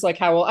parents like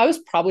how old. I was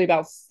probably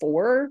about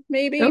 4,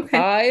 maybe Okay.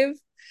 5.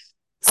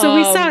 So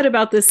we saw it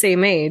about the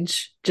same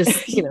age,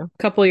 just, a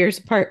couple years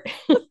apart.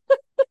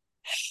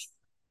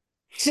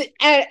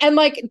 And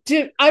like,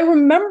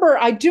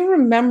 I do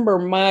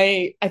remember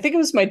I think it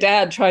was my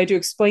dad trying to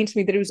explain to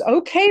me that it was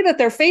okay that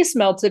their face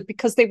melted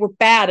because they were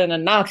bad and a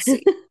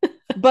Nazi.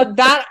 But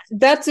that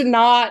did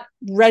not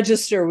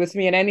register with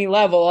me at any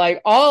level.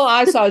 Like, all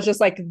I saw was just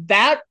like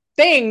that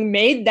thing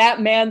made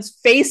that man's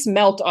face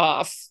melt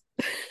off.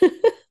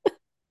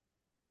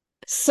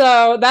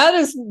 So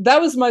that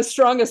was my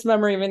strongest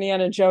memory of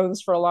Indiana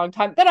Jones for a long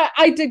time. Then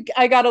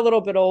I got a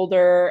little bit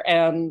older,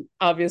 and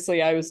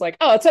obviously I was like,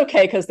 oh, it's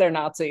okay because they're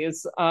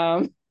Nazis.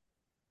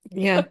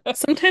 Yeah.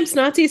 Sometimes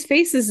Nazis'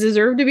 faces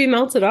deserve to be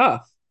melted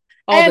off.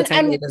 All the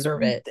time they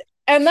deserve it.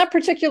 And that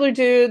particular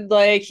dude,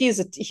 like,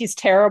 he's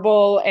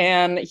terrible,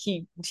 and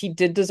he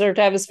did deserve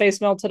to have his face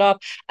melted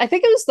off. I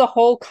think it was the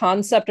whole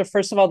concept of,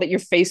 first of all, that your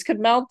face could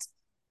melt,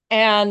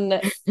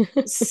 and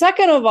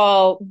second of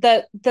all,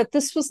 that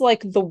this was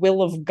like the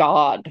will of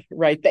God,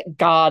 right? That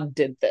God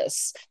did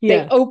this.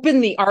 Yeah. They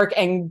opened the ark,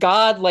 and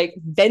God, like,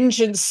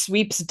 vengeance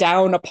sweeps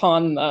down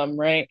upon them,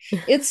 right? And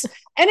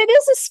it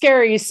is a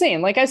scary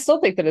scene. Like, I still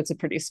think that it's a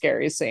pretty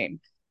scary scene.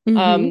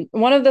 One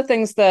of the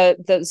things that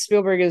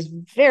Spielberg is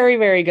very,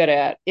 very good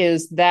at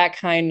is that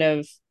kind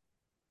of,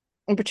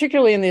 and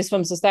particularly in these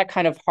films, is that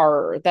kind of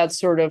horror, that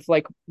sort of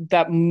like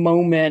that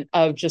moment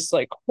of just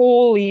like,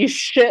 holy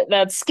shit,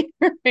 that's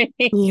scary.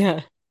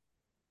 Yeah.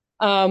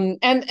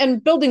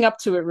 And building up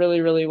to it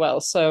really, really well.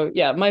 So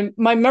yeah,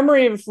 my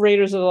memory of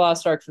Raiders of the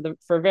Lost Ark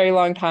for a very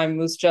long time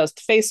was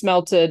just face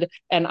melted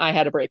and I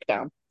had a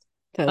breakdown.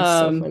 That's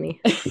so funny.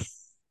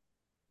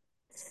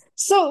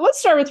 So let's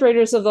start with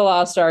Raiders of the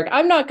Lost Ark.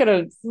 I'm not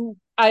gonna.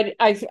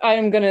 I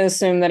am going to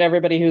assume that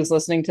everybody who's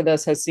listening to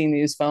this has seen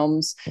these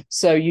films,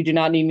 so you do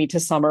not need me to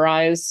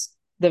summarize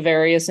the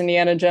various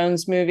Indiana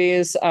Jones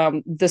movies.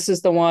 This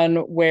is the one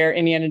where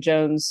Indiana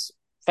Jones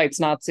fights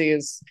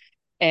Nazis,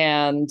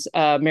 and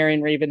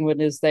Marion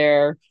Ravenwood is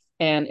there,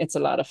 and it's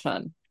a lot of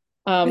fun.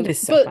 It is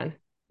so fun.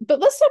 But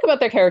let's talk about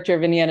the character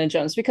of Indiana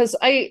Jones, because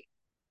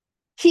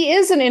he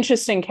is an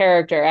interesting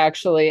character,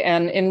 actually.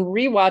 And in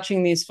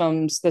rewatching these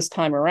films this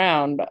time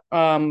around,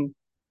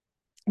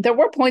 there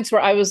were points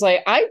where I was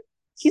like,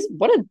 he's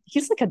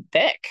like a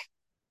dick.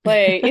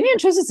 Like, Indiana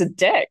Jones is a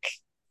dick.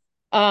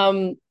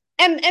 And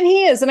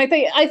he is. And I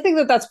think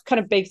that that's kind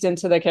of baked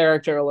into the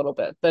character a little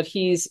bit, that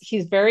he's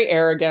very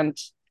arrogant.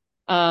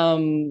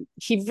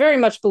 He very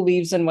much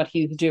believes in what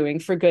he's doing,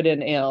 for good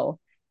and ill.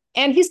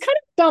 And he's kind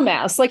of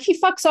dumbass. Like, he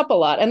fucks up a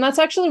lot. And that's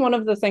actually one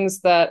of the things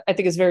that I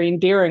think is very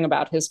endearing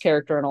about his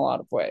character in a lot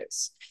of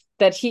ways.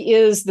 That he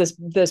is this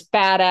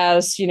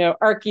badass,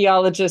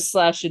 archaeologist /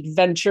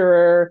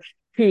 adventurer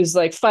who's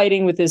like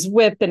fighting with his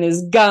whip and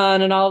his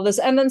gun and all of this.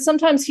 And then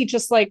sometimes he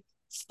just like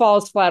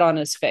falls flat on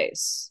his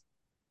face.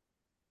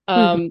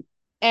 And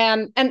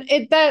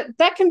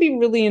that can be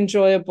really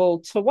enjoyable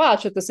to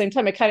watch. At the same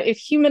time, it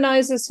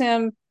humanizes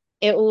him.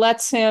 It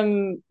lets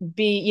him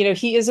be,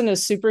 he isn't a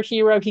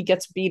superhero. He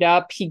gets beat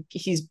up.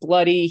 He's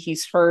bloody.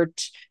 He's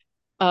hurt.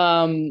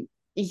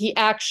 He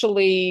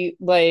actually,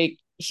 like,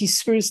 he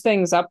screws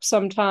things up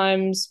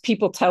sometimes.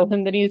 People tell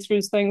him that he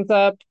screws things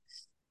up.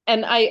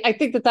 And I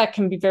think that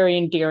can be very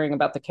endearing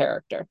about the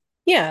character.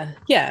 Yeah.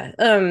 Yeah.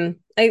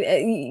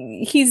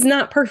 He's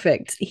not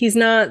perfect. He's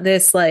not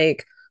this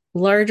like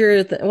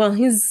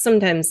he's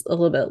sometimes a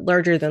little bit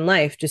larger than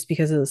life just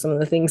because of some of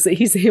the things that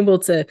he's able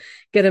to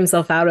get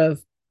himself out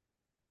of,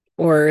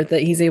 or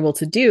that he's able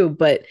to do,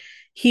 but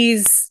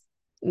he's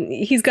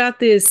got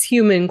this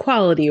human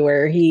quality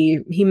where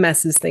he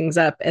messes things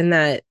up, and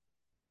that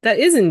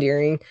is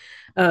endearing.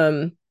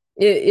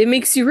 It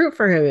makes you root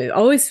for him. It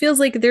always feels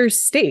like there's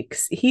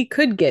stakes. He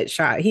could get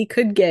shot. He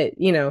could get,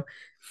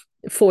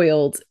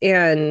 foiled,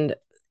 and,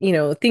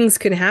 things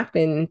could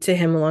happen to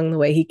him along the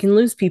way. He can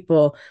lose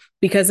people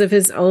because of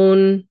his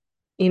own,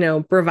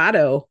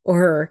 bravado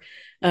or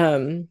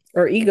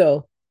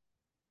ego.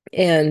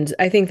 And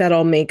I think that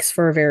all makes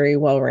for a very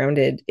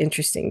well-rounded,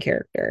 interesting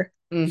character.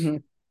 Mm-hmm.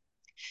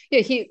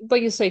 Yeah, he,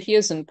 like you say, he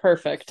isn't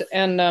perfect,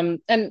 and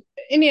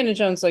Indiana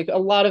Jones, like a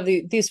lot of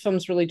these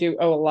films, really do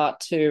owe a lot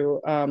to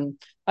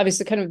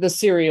obviously kind of the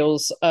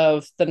serials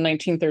of the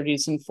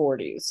 1930s and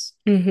 40s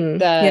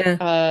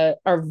that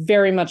are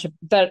very much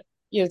that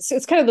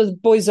it's kind of those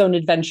boys' own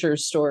adventure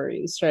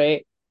stories,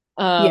 right?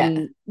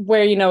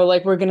 Where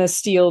like, we're gonna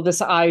steal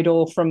this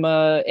idol from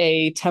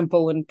a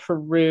temple in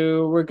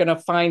Peru, we're gonna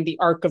find the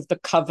Ark of the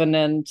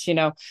Covenant,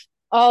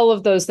 all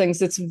of those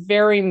things. It's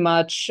very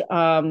much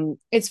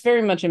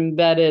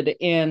embedded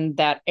in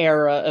that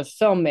era of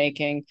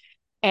filmmaking,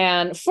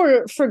 and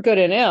for good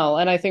and ill.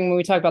 And I think when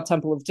we talk about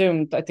Temple of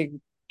Doom, I think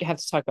you have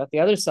to talk about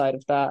the other side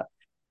of that.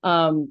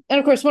 And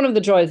of course, one of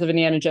the joys of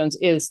Indiana Jones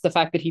is the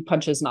fact that he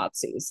punches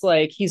Nazis.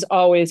 Like he's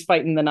always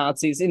fighting the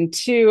Nazis in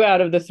 2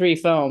 out of the 3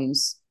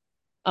 films.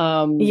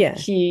 Yeah.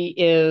 He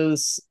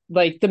is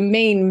like the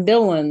main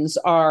villains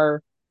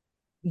are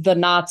the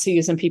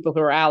Nazis and people who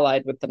are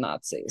allied with the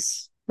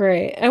Nazis.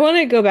 Right. I want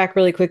to go back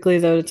really quickly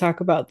though to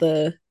talk about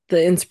the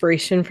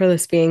inspiration for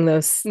this being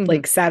those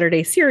like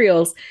Saturday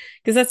serials,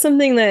 because that's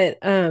something that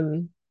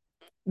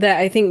that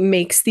I think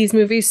makes these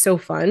movies so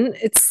fun.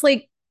 It's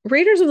like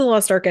Raiders of the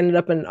Lost Ark ended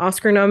up an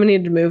Oscar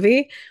nominated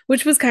movie,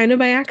 which was kind of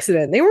by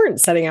accident. They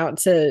weren't setting out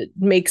to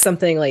make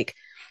something like,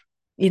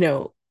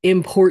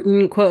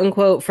 important, quote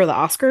unquote, for the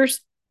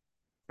Oscars.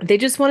 They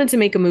just wanted to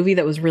make a movie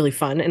that was really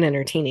fun and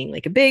entertaining,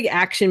 like a big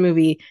action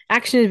movie,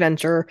 action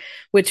adventure,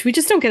 which we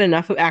just don't get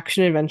enough of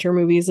action adventure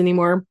movies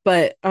anymore.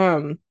 But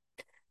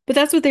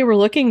that's what they were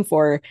looking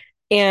for.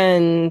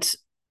 And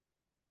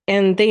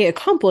they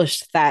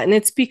accomplished that. And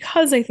it's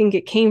because I think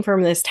it came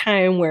from this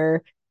time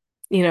where,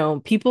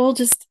 people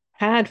just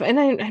had, and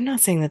I'm not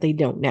saying that they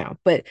don't now,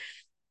 but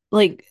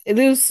like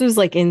this was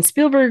like in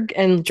Spielberg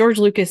and George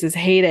Lucas's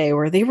heyday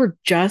where they were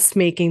just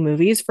making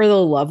movies for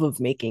the love of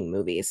making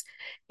movies.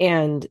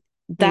 And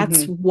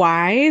that's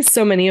why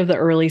so many of the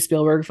early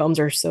Spielberg films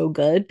are so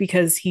good,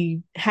 because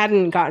he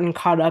hadn't gotten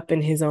caught up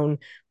in his own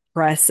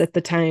press at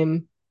the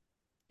time.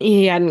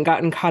 He hadn't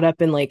gotten caught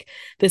up in like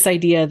this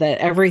idea that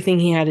everything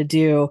he had to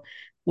do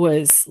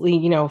was,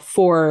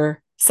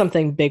 for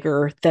something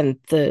bigger than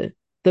the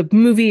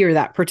movie or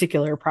that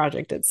particular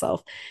project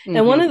itself.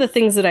 And one of the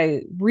things that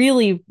I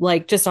really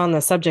like, just on the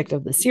subject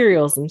of the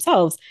serials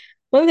themselves,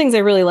 one of the things I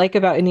really like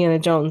about Indiana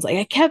Jones, like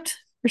I kept,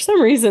 for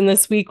some reason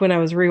this week when I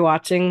was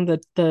rewatching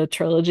the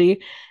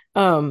trilogy,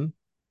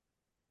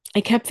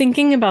 I kept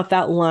thinking about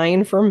that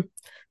line from,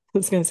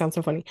 this is going to sound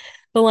so funny,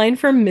 the line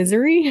from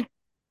Misery,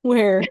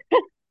 where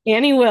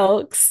Annie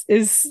Wilkes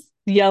is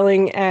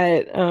yelling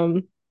at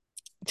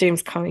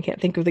James Caan, I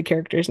can't think of the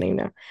character's name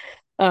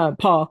now,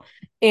 Paul,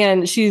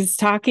 and she's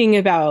talking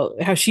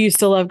about how she used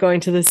to love going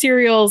to the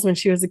serials when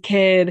she was a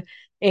kid.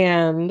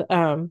 And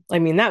I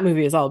mean, that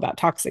movie is all about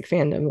toxic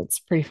fandom. It's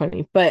pretty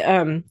funny. But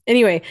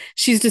anyway,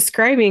 she's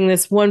describing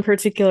this one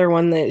particular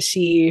one that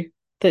she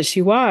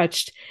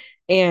watched,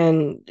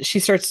 and she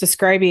starts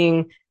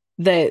describing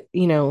that,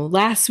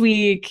 last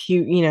week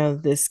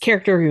this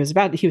character, he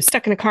was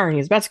stuck in a car and he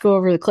was about to go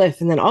over the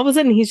cliff, and then all of a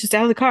sudden he's just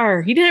out of the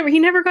car. He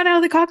never got out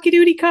of the cocky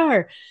doody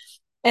car.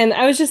 And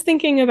I was just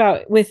thinking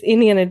about with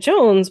Indiana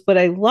Jones, what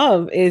I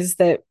love is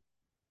that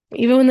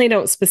even when they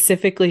don't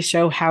specifically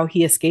show how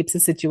he escapes a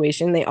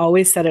situation, they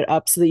always set it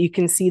up so that you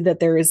can see that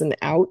there is an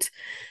out.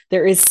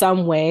 There is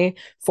some way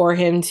for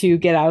him to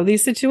get out of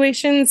these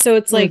situations. So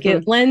it's like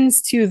it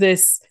lends to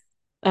this.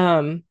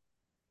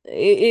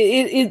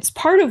 It's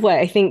part of what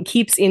I think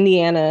keeps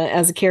Indiana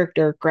as a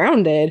character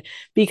grounded,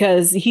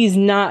 because he's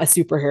not a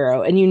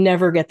superhero, and you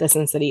never get the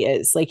sense that he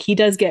is. Like, he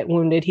does get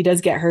wounded, he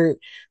does get hurt,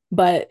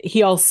 but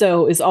he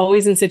also is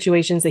always in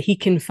situations that he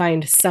can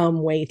find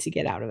some way to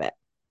get out of it.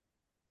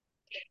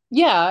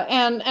 Yeah,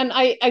 and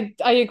I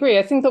agree.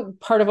 I think that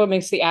part of what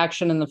makes the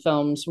action in the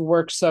films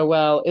work so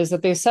well is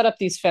that they set up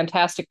these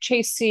fantastic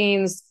chase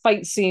scenes,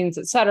 fight scenes,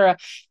 etc.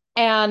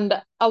 And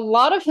a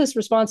lot of his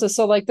responses,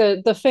 so like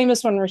the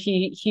famous one where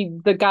he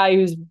the guy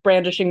who's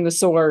brandishing the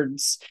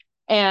swords,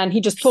 and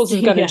he just pulls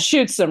his gun and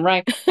shoots him,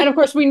 right? And of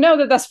course, we know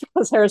that that's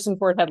because Harrison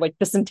Ford had like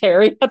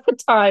dysentery at the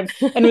time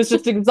and was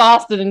just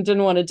exhausted and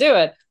didn't want to do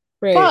it.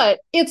 Right. But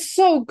it's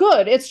so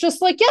good. It's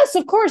just like, yes,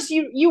 of course,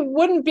 you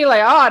wouldn't be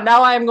like,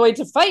 now I am going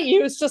to fight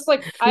you. It's just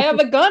like, I have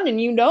a gun and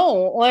you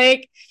don't.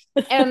 Like,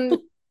 and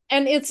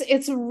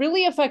it's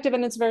really effective,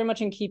 and it's very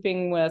much in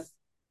keeping with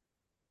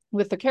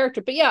the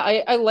character. But yeah,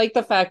 I like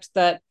the fact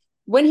that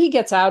when he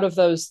gets out of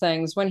those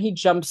things, when he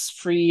jumps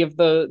free of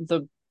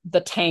the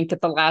tank at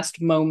the last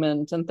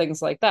moment and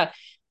things like that,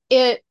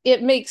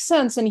 it makes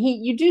sense. And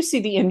you do see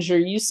the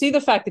injury, you see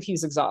the fact that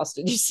he's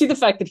exhausted, you see the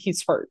fact that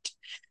he's hurt.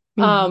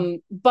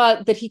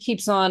 But that he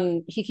keeps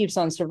on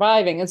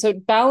surviving. And so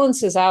it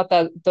balances out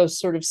those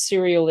sort of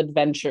serial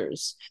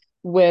adventures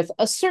with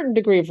a certain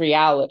degree of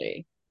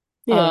reality,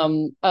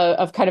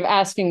 of kind of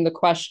asking the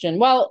question,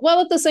 while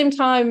at the same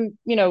time,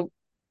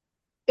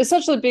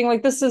 essentially being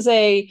like, this is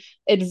a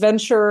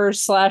adventurer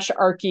 /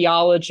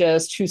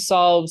 archaeologist who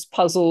solves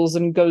puzzles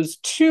and goes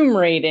tomb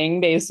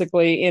raiding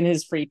basically in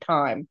his free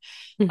time,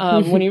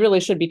 when he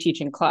really should be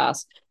teaching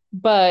class.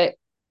 But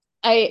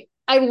I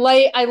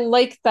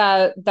like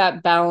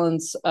that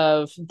balance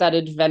of that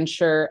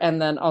adventure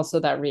and then also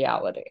that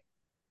reality.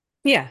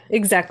 Yeah,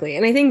 exactly.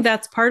 And I think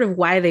that's part of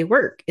why they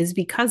work, is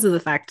because of the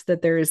fact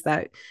that there is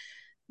that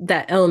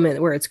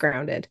element where it's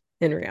grounded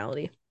in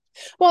reality.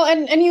 Well,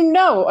 and in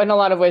a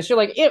lot of ways, you're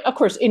like, of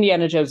course,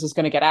 Indiana Jones is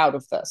going to get out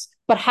of this,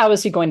 but how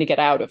is he going to get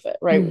out of it,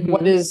 right?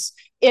 What is,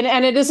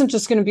 and it isn't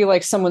just going to be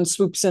like someone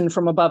swoops in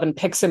from above and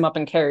picks him up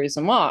and carries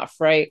him off,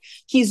 right?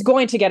 He's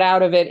going to get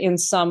out of it in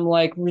some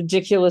like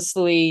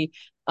ridiculously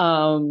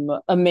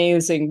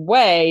amazing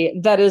way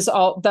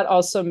that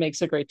also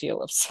makes a great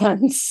deal of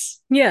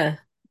sense. Yeah.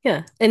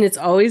 Yeah, and it's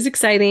always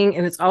exciting,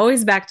 and it's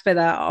always backed by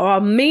that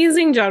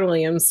amazing John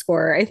Williams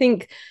score. I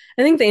think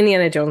the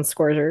Indiana Jones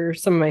scores are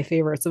some of my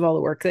favorites of all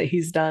the work that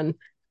he's done.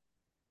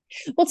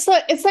 Well,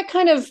 it's that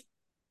kind of,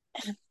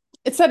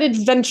 it's that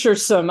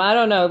adventuresome. I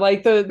don't know,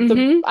 like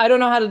Mhm. I don't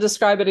know how to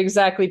describe it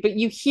exactly, but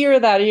you hear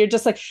that and you're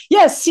just like,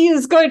 yes, he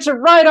is going to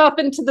ride off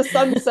into the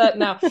sunset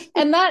now.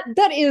 And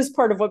that is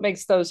part of what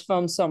makes those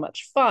films so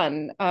much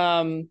fun.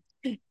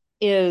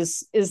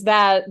 Is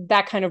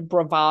that kind of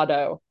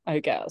bravado, I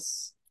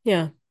guess.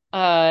 Yeah.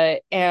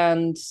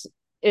 And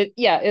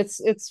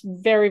it's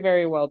very,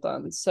 very well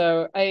done.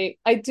 So I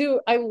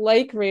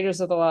like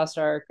Raiders of the Lost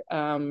Ark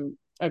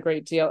a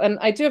great deal. And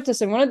I do have to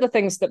say, one of the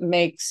things that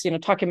makes,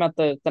 talking about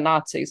the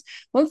Nazis,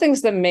 one of the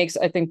things that makes,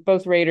 I think,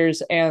 both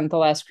Raiders and The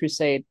Last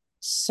Crusade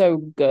so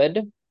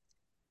good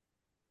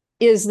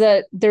is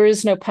that there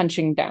is no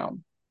punching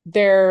down.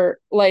 They're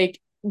like,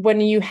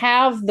 when you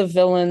have the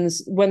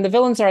villains, when the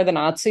villains are the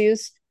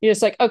Nazis, you're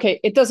just like,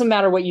 okay, it doesn't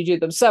matter what you do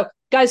them. So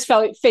guy's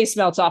face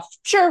melts off.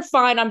 Sure,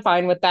 fine, I'm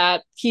fine with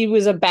that. He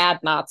was a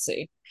bad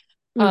Nazi.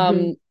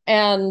 Mhm.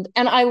 And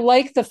I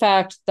like the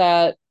fact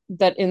that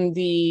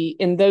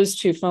in those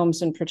two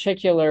films in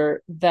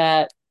particular,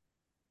 that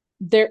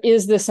there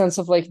is this sense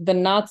of like the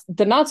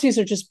Nazis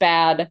are just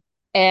bad,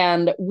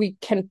 and we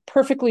can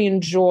perfectly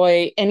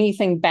enjoy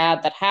anything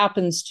bad that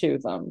happens to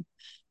them.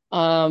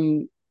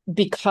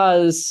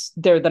 Because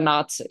they're the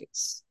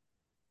Nazis.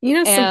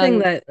 Something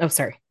And that, oh,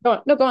 sorry. go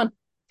on. No, go on.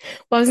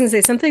 Well, I was going to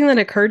say something that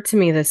occurred to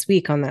me this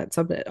week on that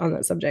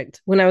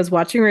subject. When I was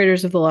watching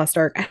Raiders of the Lost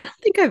Ark, I don't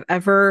think I've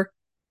ever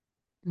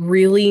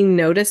really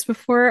noticed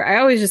before. I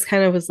always just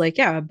kind of was like,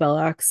 yeah,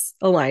 Belloc's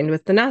aligned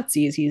with the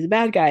Nazis. He's a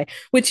bad guy,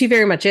 which he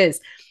very much is.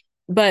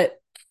 But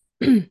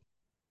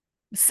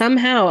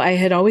somehow I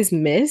had always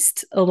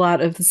missed a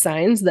lot of the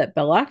signs that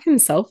Belloc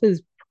himself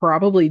is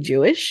probably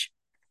Jewish,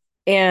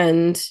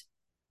 and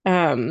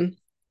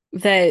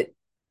that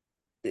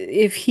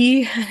if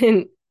he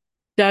hadn't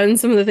done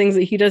some of the things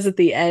that he does at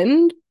the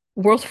end,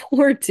 World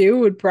War II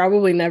would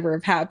probably never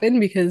have happened,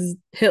 because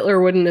Hitler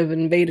wouldn't have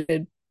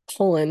invaded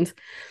Poland,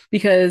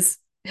 because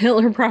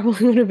Hitler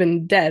probably would have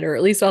been dead, or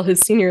at least all his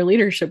senior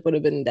leadership would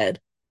have been dead.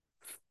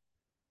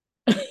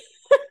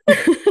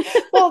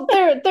 Well,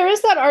 there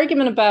is that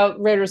argument about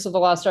Raiders of the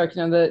Lost Ark,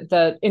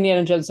 that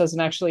Indiana Jones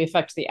doesn't actually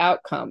affect the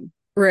outcome.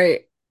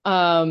 Right.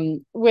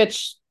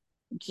 Which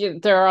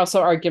there are also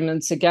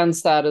arguments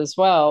against that as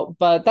well.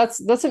 But that's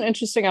an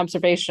interesting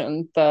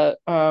observation that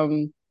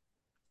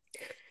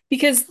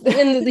because,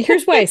 and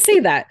here's why I say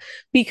that,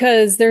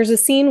 because there's a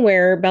scene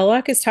where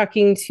Belloc is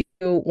talking to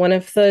one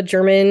of the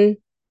German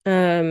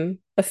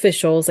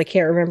officials. I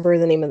can't remember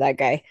the name of that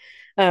guy.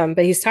 But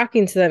he's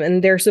talking to them,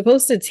 and they're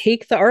supposed to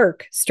take the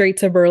Ark straight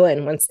to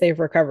Berlin once they've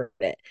recovered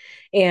it.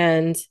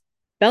 And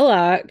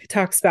Belloc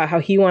talks about how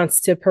he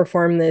wants to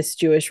perform this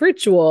Jewish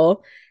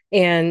ritual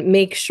and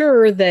make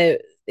sure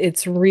that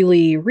it's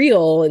really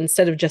real,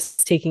 instead of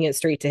just taking it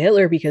straight to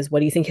Hitler, because what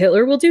do you think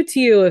Hitler will do to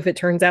you if it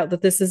turns out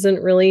that this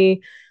isn't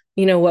really,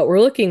 what we're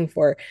looking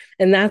for?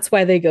 And that's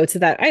why they go to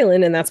that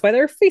island, and that's why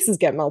their faces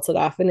get melted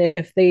off. And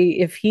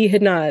if he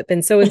had not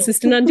been so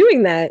insistent on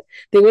doing that,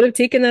 they would have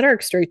taken that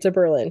Ark straight to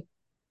Berlin.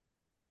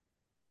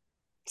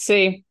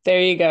 See,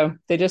 there you go.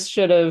 They just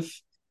should have.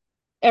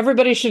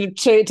 Everybody should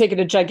have taken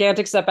a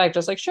gigantic step back,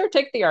 just like, sure,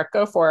 take the Ark,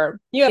 go for it.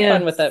 You have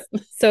fun with it.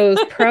 So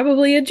it's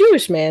probably a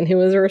Jewish man who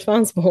was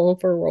responsible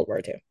for World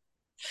War II.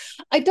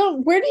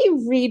 Where do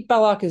you read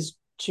Belloc as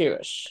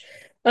Jewish?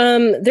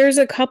 There's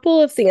a couple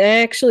of things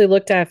I actually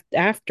looked at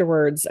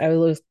afterwards.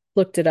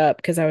 Looked it up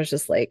because I was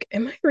just like,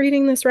 am I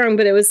reading this wrong?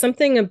 But it was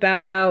something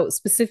about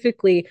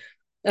specifically,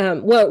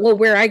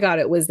 where I got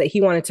it was that he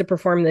wanted to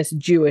perform this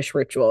Jewish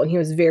ritual, and he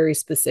was very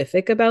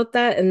specific about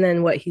that. And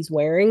then what he's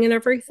wearing and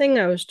everything,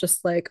 I was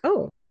just like,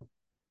 oh,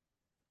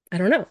 I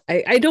don't know.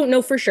 I don't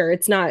know for sure.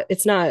 It's not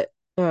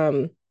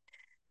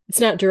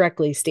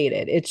directly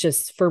stated. It's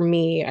just, for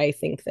me, I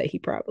think that he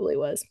probably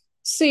was.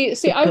 See,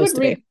 I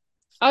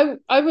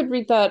would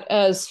read that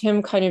as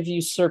him kind of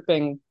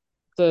usurping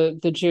the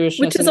Jewishness,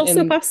 which is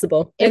also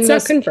possible. It's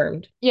not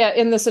confirmed. Yeah,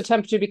 in this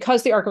attempt to,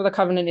 because the Ark of the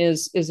Covenant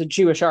is a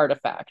Jewish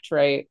artifact,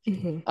 right?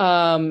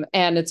 Mm-hmm.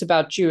 And it's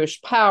about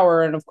Jewish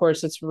power, and of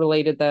course, it's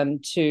related then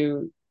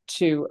to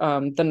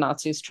the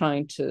Nazis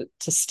trying to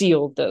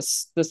steal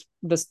this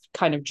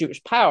kind of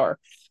Jewish power.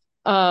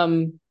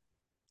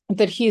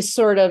 That he's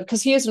sort of,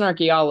 because he is an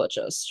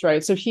archaeologist,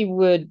 right? So he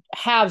would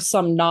have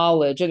some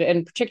knowledge,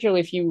 and particularly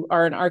if you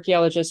are an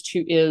archaeologist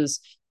who is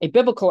a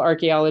biblical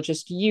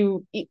archaeologist,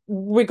 you,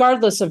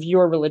 regardless of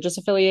your religious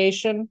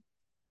affiliation,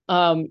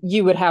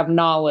 you would have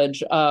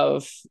knowledge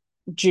of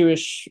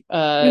Jewish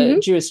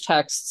Jewish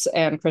texts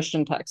and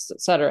Christian texts,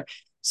 etc.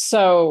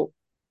 So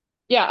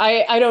yeah,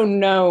 I don't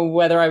know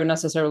whether I would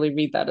necessarily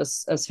read that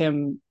as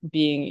him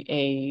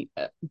being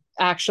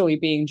actually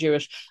being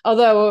Jewish.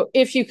 Although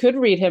if you could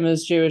read him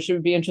as Jewish, it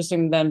would be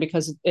interesting then,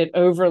 because it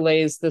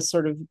overlays this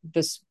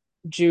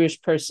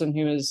Jewish person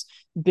who is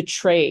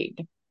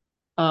betrayed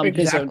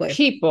his own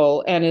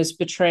people, and is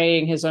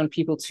betraying his own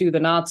people to the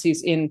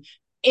Nazis in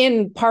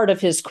in part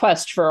of his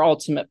quest for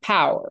ultimate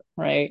power,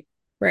 right?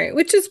 Right.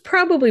 Which is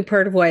probably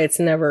part of why it's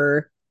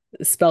never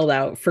spelled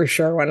out for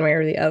sure one way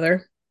or the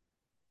other.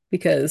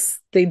 Because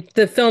the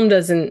film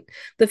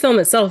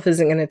itself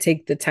isn't going to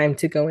take the time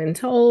to go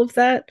into all of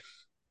that.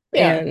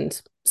 Yeah.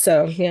 And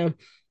so, yeah.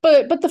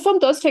 But the film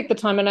does take the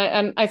time,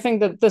 and I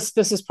think that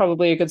this is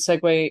probably a good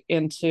segue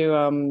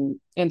into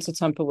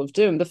Temple of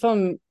Doom. The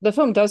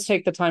film does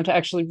take the time to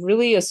actually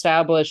really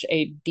establish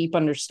a deep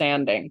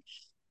understanding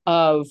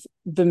of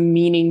the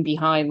meaning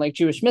behind like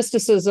Jewish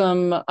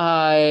mysticism,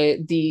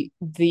 the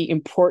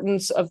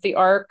importance of the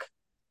Ark,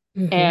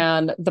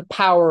 and the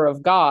power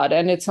of God.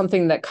 And it's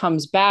something that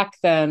comes back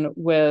then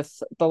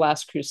with The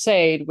Last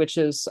Crusade, which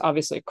is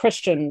obviously a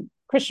Christian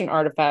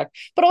artifact,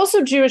 but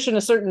also Jewish in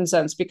a certain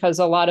sense, because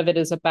a lot of it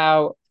is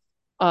about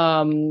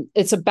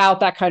it's about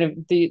that kind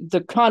of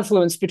the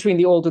confluence between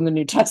the Old and the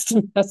New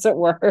Testament, as it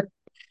were.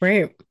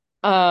 Right.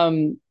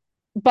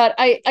 But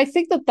I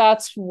think that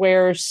that's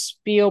where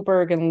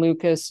Spielberg and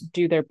Lucas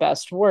do their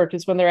best work,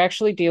 is when they're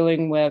actually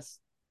dealing with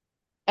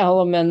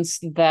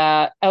elements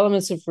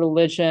of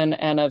religion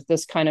and of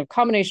this kind of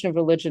combination of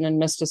religion and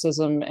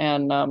mysticism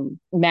and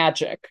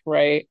magic,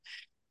 right?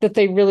 That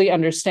they really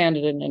understand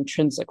at an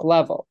intrinsic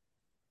level.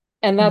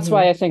 And that's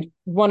why I think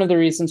one of the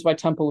reasons why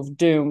Temple of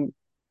Doom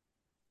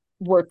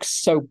works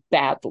so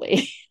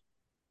badly.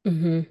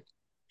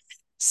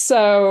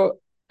 So,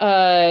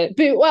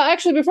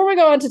 actually, before we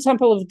go on to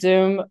Temple of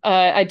Doom,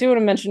 I do want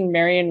to mention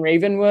Marion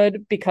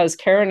Ravenwood, because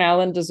Karen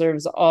Allen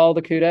deserves all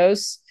the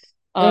kudos.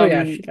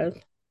 Yeah, she does.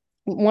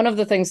 One of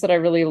the things that I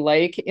really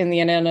like in the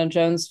Indiana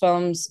Jones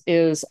films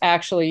is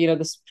actually,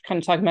 this kind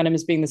of talking about him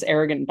as being this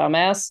arrogant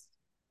dumbass.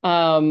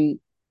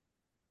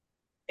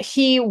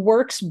 He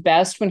works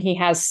best when he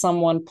has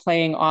someone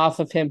playing off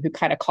of him who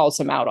kind of calls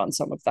him out on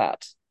some of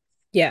that.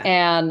 Yeah.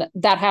 And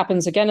that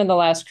happens again in The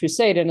Last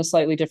Crusade in a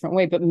slightly different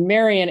way. But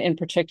Marion in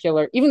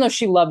particular, even though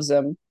she loves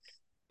him,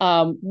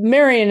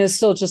 Marion is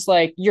still just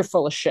like, you're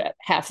full of shit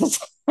half the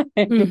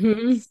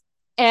time.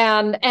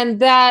 And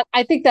that,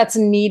 I think that's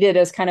needed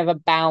as kind of a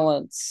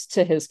balance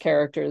to his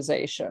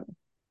characterization.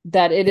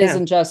 That it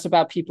isn't just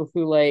about people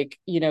who like,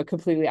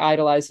 completely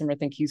idolize him or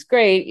think he's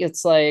great.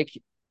 It's like,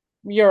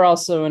 you're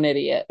also an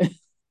idiot.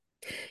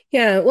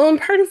 Yeah, well, and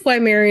part of why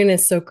Marion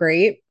is so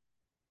great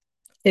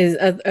is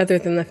other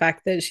than the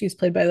fact that she's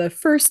played by the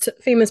first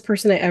famous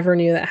person I ever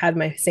knew that had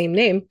my same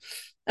name.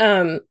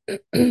 But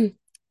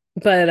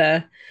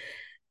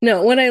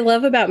no, what I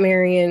love about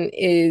Marion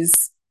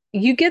is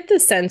you get the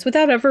sense,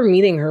 without ever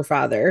meeting her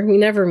father, we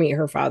never meet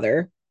her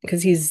father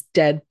because he's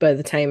dead by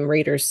the time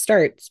Raiders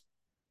starts.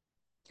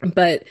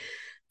 But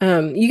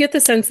you get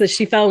the sense that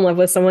she fell in love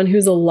with someone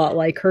who's a lot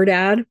like her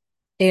dad.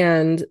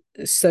 And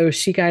so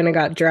she kind of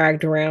got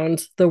dragged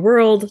around the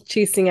world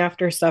chasing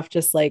after stuff.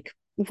 Just like,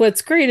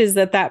 what's great is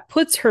that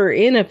puts her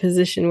in a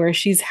position where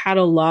she's had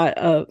a lot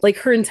of, like,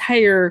 her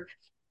entire,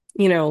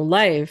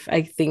 life,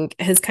 I think,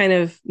 has kind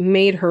of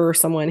made her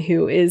someone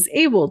who is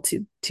able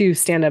to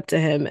stand up to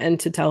him and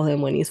to tell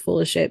him when he's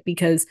full of shit,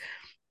 because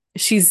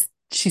she's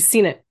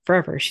seen it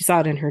forever. She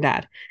saw it in her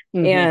dad.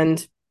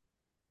 And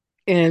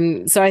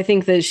so I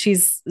think that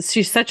she's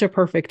such a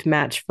perfect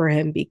match for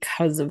him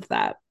because of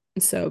that.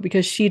 So,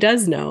 because she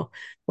does know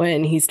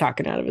when he's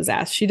talking out of his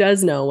ass, she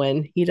does know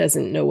when he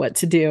doesn't know what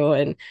to do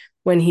and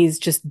when he's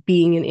just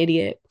being an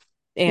idiot,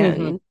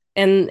 and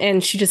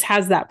she just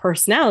has that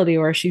personality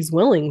where she's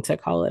willing to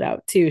call it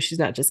out too. She's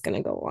not just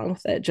going to go along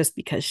with it just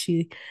because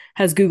she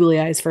has googly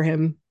eyes for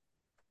him.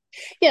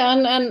 Yeah,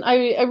 and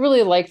I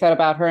really like that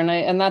about her,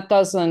 and that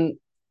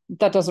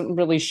doesn't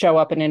really show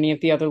up in any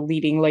of the other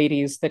leading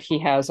ladies that he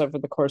has over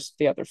the course of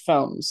the other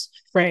films.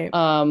 Right.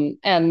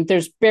 And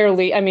there's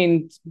barely, I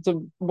mean,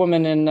 the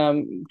woman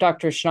in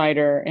Dr.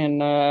 Schneider in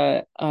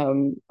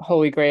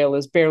Holy Grail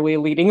is barely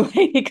a leading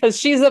lady because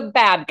she's a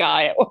bad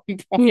guy at one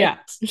point. Yeah,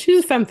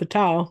 she's a femme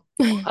fatale.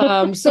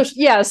 So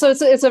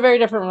it's a very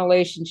different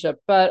relationship.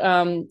 But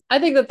I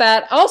think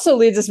that also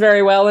leads us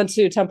very well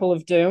into Temple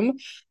of Doom.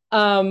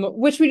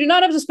 Which we do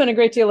not have to spend a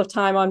great deal of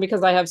time on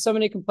because I have so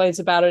many complaints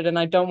about it, and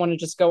I don't want to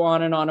just go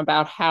on and on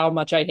about how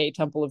much I hate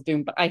Temple of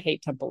Doom, but I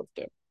hate Temple of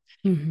Doom.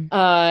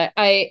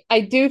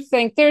 I do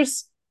think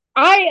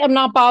I am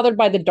not bothered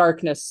by the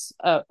darkness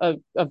of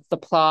the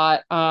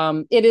plot.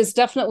 It is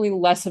definitely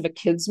less of a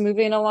kids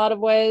movie in a lot of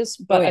ways,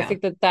 but I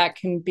think that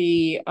can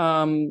be,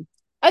 I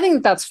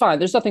think that's fine.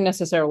 There's nothing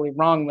necessarily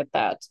wrong with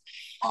that.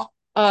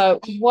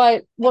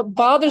 What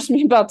bothers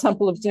me about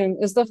Temple of Doom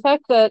is the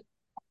fact that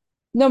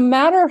no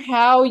matter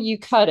how you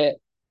cut it,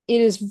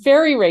 it is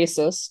very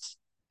racist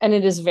and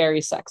it is very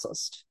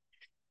sexist.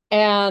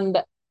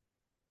 And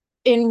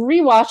in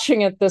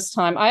rewatching it this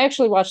time, I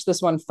actually watched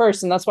this one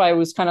first, and that's why I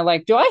was kind of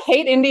like, do I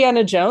hate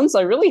Indiana Jones?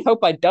 I really hope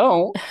I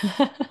don't.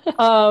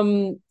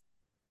 But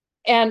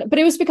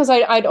it was because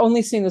I'd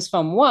only seen this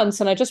film once,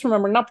 and I just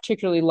remember not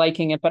particularly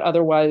liking it, but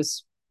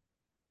otherwise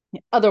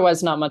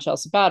not much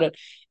else about it.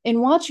 In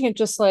watching it,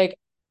 just like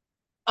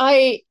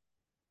I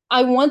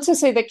want to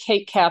say that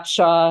Kate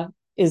Capshaw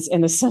is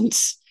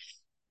innocent,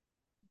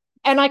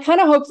 And I kind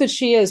of hope that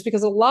she is,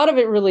 because a lot of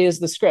it really is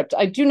the script.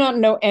 I do not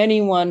know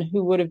anyone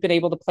who would have been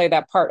able to play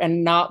that part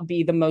and not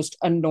be the most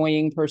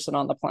annoying person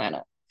on the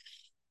planet.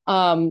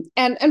 And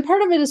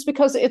part of it is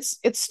because it's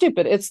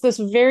stupid. It's this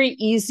very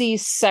easy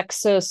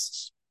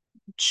sexist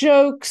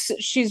jokes.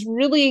 She's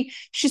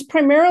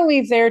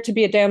primarily there to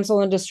be a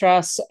damsel in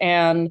distress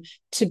and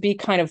to be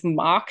kind of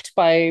mocked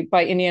by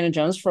Indiana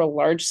Jones for a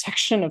large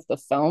section of the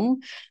film.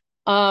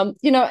 And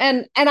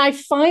I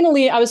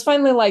was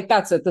finally like,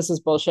 that's it, this is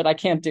bullshit, I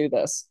can't do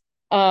this.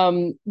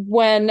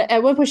 When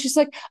at one point she's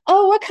like,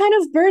 oh, what kind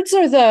of birds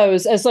are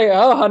those? It's like,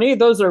 oh honey,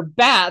 those are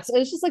bats. And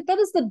it's just like, that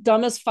is the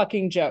dumbest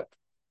fucking joke.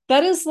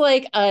 That is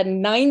like a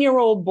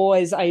 9-year-old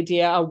boy's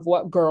idea of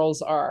what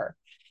girls are.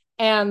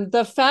 And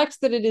the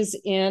fact that it is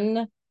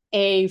in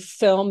a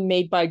film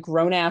made by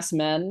grown-ass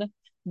men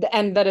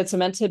and that it's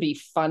meant to be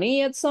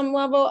funny at some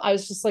level, I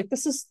was just like,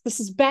 this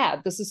is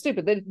bad, this is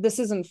stupid, this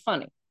isn't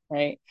funny,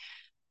 right?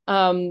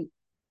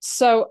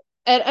 So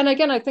and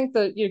again, I think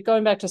that you're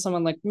going back to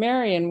someone like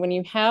Marion, when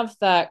you have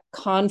that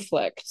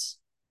conflict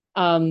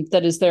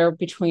that is there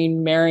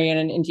between Marion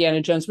and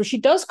Indiana Jones, where she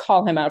does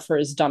call him out for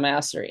his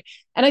dumbassery.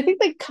 And I think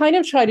they kind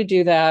of try to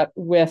do that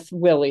with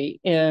Willie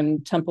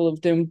in Temple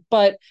of Doom,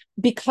 but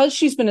because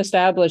she's been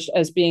established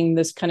as being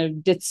this kind of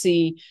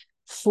ditzy,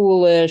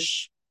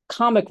 foolish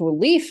comic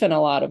relief in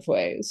a lot of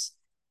ways,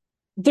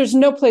 there's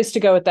no place to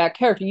go with that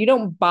character. You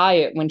don't buy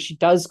it when she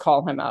does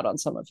call him out on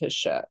some of his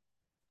shit.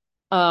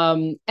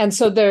 And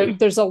so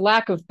there's a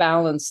lack of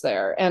balance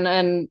there.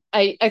 And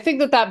I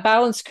think that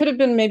balance could have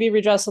been maybe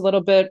redressed a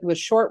little bit with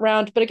Short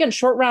Round. But again,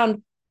 Short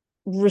Round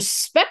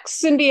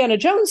respects Indiana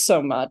Jones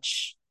so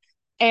much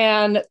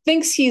and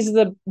thinks he's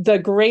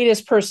the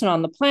greatest person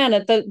on the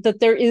planet that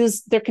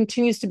there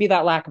continues to be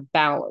that lack of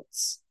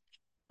balance.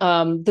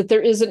 That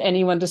there isn't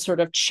anyone to sort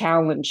of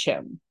challenge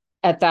him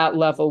at that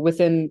level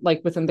within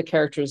the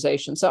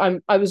characterization. So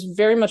I was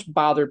very much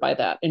bothered by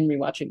that in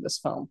rewatching this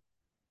film.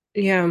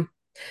 Yeah.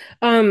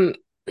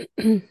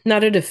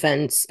 Not a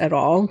defense at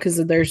all, because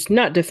there's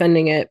not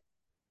defending it.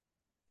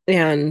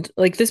 And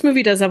like, this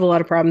movie does have a lot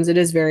of problems. It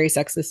is very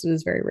sexist, it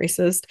is very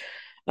racist.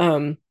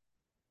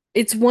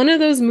 It's one of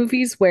those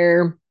movies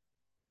where,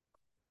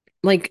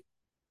 like,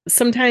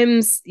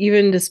 sometimes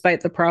even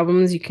despite the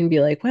problems, you can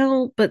be like,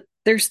 well, but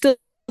there's still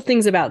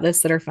things about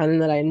this that are fun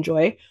and that I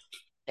enjoy.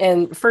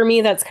 And for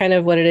me, that's kind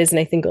of what it is. And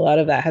I think a lot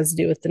of that has to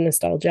do with the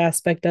nostalgia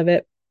aspect of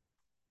it.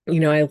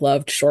 I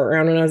loved Short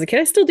Round when I was a kid.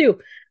 I still do.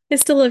 I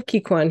still love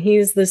Ki Kwan.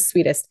 He's the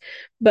sweetest.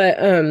 But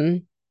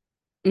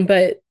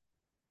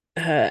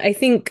I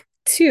think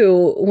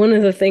too, one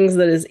of the things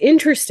that is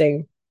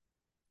interesting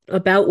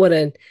about what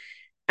an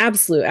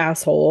absolute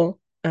asshole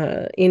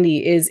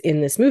Indy is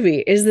in this movie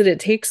is that it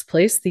takes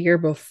place the year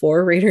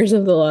before Raiders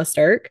of the Lost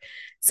Ark.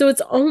 So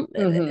it's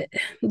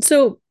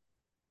so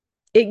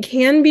it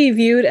can be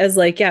viewed as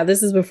like, yeah,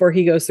 this is before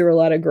he goes through a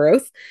lot of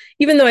growth,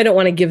 even though I don't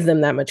want to give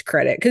them that much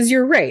credit, because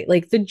you're right.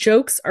 Like, the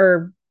jokes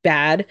are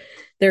bad.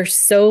 They're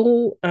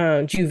so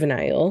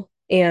juvenile,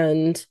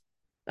 and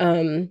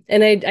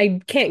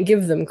I can't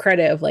give them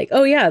credit of like,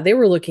 oh yeah, they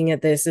were looking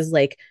at this as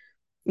like,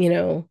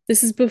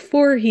 this is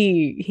before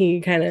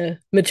he kind of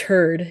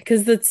matured,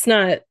 because they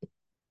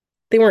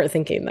weren't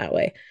thinking that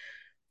way.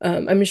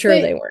 I'm sure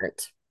they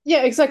weren't.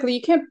 Yeah, exactly.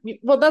 You can't.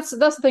 Well, that's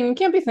the thing. You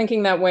can't be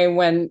thinking that way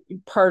when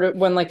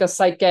like a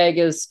sight gag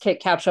is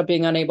Kate Capshaw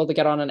being unable to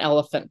get on an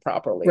elephant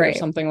properly, right, or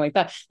something like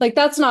that. Like,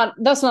 that's not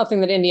the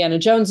thing that Indiana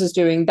Jones is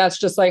doing. That's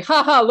just like,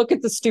 haha, look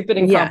at the stupid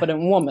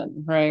incompetent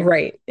woman, right?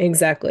 Right,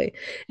 exactly.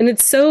 And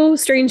it's so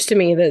strange to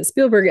me that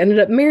Spielberg ended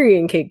up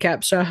marrying Kate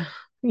Capshaw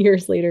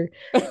years later,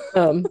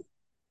 and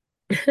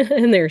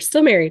they're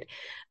still married.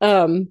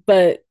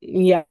 But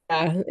yeah,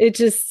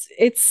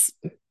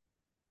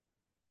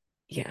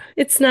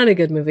 it's not a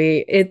good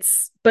movie.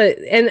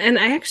 And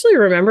I actually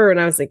remember when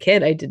I was a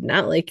kid, I did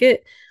not like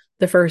it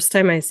the first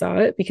time I saw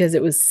it because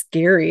it was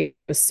scary. It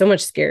was so much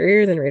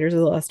scarier than Raiders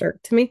of the Lost Ark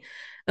to me,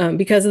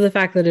 because of the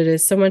fact that it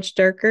is so much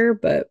darker.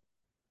 But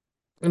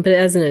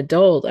as an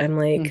adult, I'm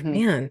like,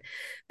 man,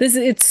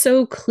 it's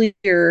so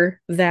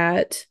clear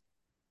that,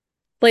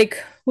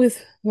 like,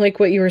 with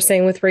like what you were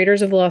saying with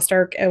Raiders of the Lost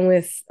Ark and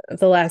with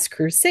The Last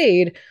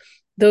Crusade,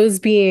 those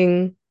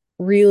being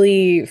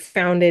really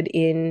founded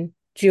in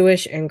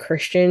Jewish and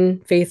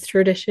Christian faith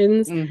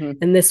traditions,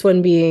 and this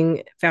one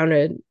being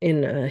founded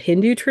in a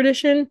Hindu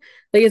tradition,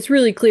 like, it's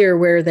really clear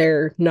where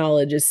their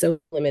knowledge is so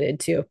limited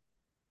to,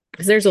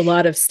 because there's a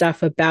lot of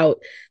stuff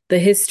about the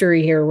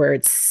history here where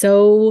it's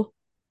so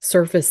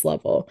surface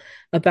level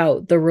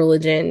about the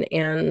religion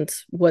and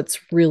what's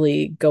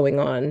really going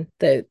on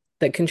that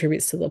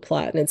contributes to the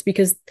plot. And it's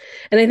because,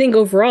 and I think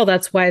overall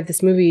that's why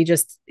this movie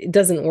it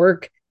doesn't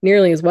work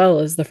nearly as well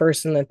as the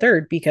first and the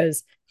third,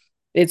 because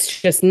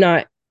it's just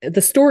not,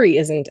 the story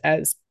isn't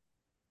as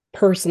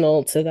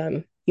personal to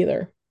them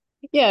either.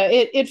 Yeah,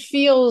 it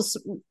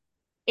feels,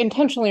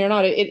 intentionally or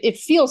not, it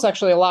feels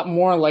actually a lot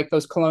more like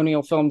those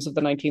colonial films of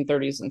the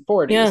 1930s and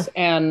 40s. Yeah.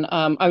 And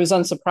I was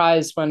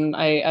unsurprised when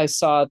I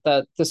saw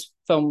that this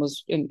film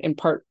was in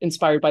part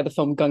inspired by the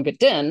film Gunga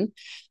Din,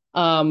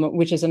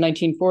 which is a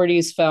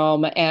 1940s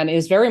film and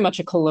is very much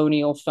a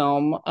colonial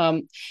film.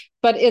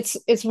 But it's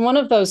one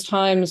of those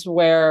times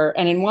where,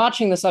 and in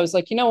watching this, I was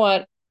like, you know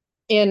what?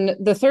 In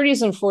the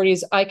 30s and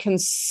 40s, I can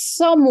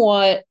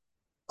somewhat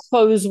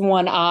close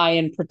one eye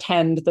and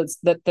pretend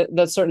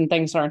that certain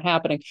things aren't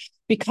happening,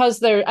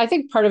 because I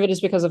think part of it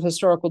is because of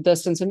historical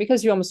distance and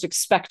because you almost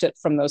expect it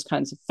from those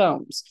kinds of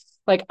films.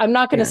 Like, I'm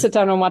not going to sit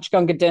down and watch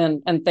Gunga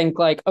Din and think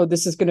like, oh,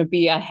 this is going to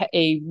be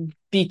a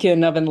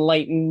beacon of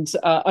enlightened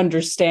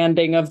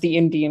understanding of the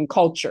Indian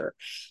culture.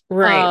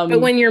 Right.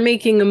 But when you're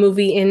making a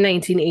movie in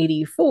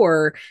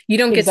 1984, you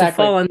don't get to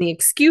fall on the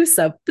excuse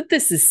of, but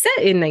this is set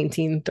in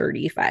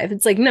 1935.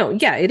 It's like, no,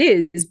 yeah, it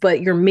is,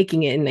 but you're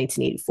making it in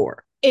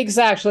 1984.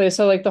 Exactly.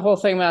 So like the whole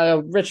thing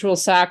about ritual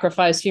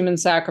sacrifice, human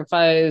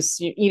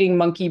sacrifice, eating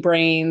monkey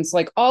brains,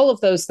 like all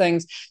of those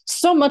things,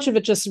 so much of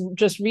it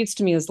just reads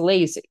to me as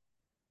lazy.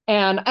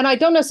 And I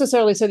don't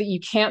necessarily say that you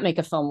can't make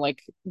a film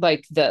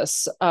like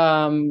this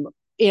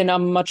in a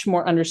much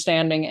more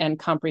understanding and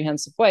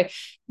comprehensive way.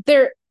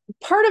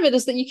 Part of it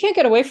is that you can't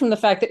get away from the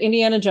fact that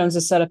Indiana Jones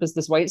is set up as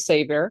this white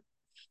savior.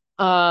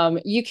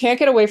 You can't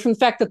get away from the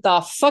fact that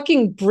the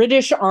fucking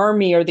British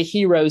army are the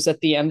heroes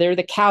at the end. They're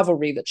the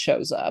cavalry that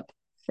shows up.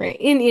 Right.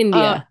 In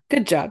India.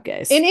 Good job,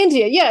 guys. In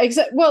India. Yeah,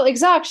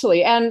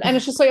 exactly. And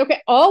it's just like,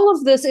 okay, all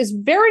of this is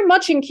very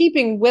much in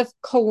keeping with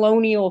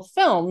colonial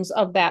films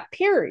of that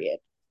period.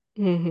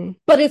 Mm-hmm.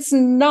 But it's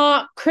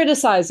not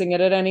criticizing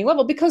it at any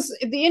level, because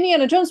the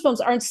Indiana Jones films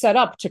aren't set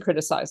up to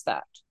criticize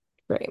that.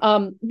 Right.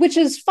 Which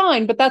is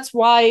fine, but that's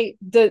why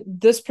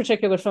this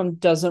particular film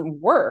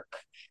doesn't work.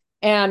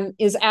 And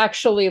is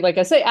actually, like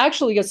I say,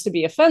 actually gets to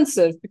be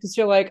offensive, because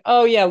you're like,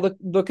 oh yeah,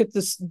 look at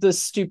this the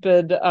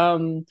stupid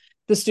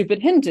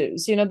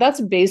Hindus.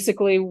 That's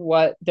basically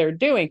what they're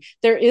doing.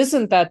 There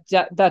isn't that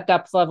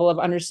depth level of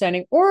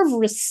understanding or of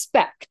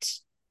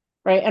respect,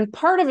 right? And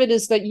part of it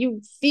is that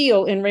you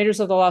feel in Raiders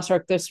of the Lost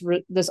Ark this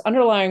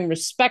underlying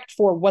respect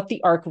for what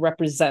the Ark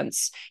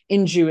represents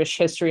in Jewish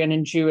history and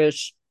in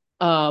Jewish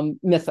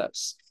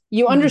mythos.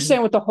 You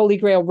understand what the Holy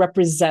Grail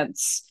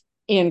represents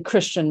in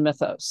Christian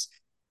mythos.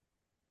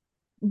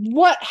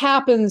 What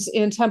happens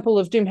in Temple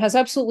of Doom has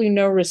absolutely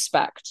no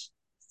respect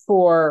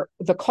for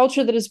the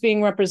culture that is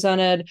being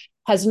represented,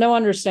 has no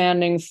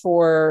understanding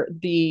for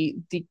the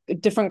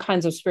different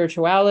kinds of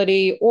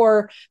spirituality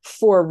or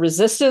for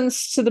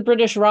resistance to the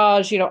British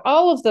Raj,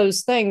 all of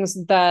those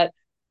things that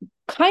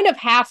kind of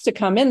have to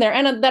come in there.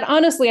 And that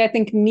honestly, I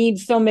think need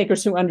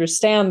filmmakers who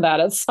understand that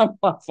at some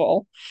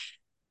level.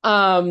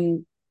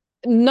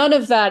 None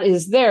of that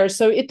is there.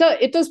 So it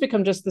does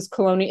become just this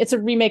colonial, it's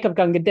a remake of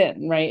Gunga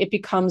Din, right? It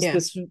becomes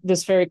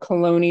this very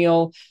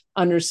colonial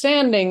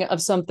understanding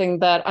of something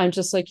that I'm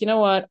just like, you know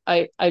what?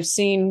 I've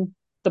seen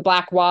The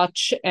Black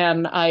Watch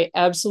and I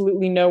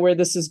absolutely know where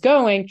this is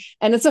going,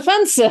 and it's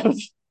offensive.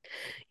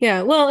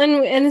 Yeah, well,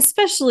 and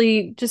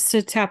especially just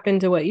to tap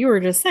into what you were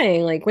just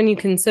saying, like when you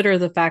consider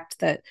the fact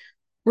that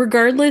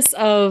regardless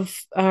of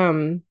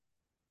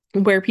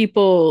where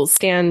people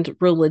stand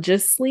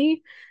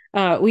religiously,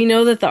 we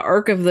know that the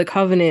Ark of the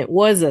Covenant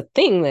was a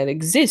thing that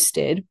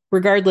existed,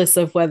 regardless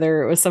of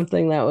whether it was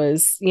something that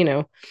was,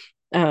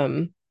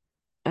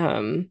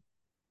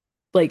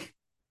 like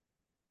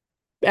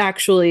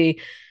actually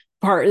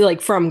part,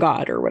 like from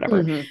God or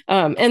whatever.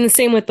 And the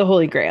same with the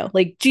Holy Grail.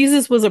 Like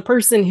Jesus was a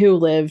person who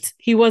lived.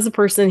 He was a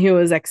person who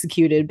was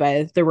executed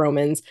by the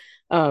Romans.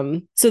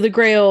 So the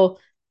Grail,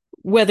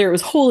 whether it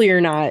was holy or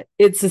not,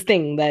 it's a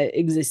thing that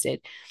existed.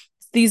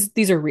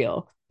 These are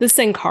real. The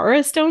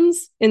Sankara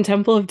stones in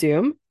Temple of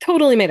Doom,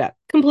 totally made up,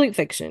 complete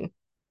fiction.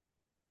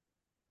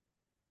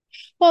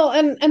 Well,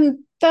 and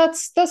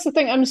that's the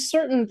thing. I'm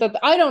certain that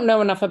I don't know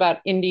enough about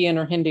Indian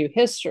or Hindu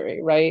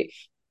history, right?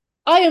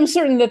 I am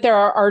certain that there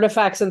are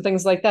artifacts and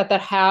things like that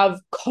have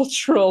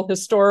cultural,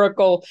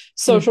 historical,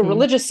 social,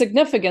 religious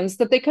significance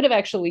that they could have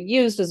actually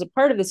used as a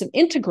part of this and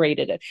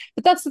integrated it.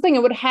 But that's the thing.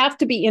 It would have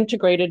to be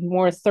integrated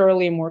more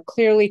thoroughly, more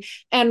clearly,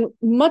 and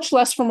much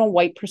less from a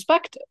white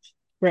perspective.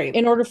 Right.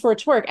 In order for it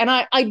to work. And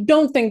I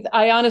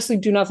honestly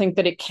do not think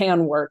that it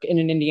can work in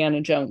an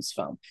Indiana Jones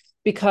film,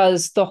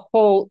 because the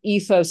whole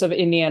ethos of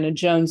Indiana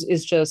Jones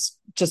is just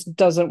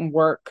doesn't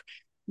work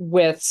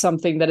with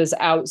something that is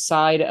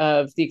outside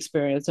of the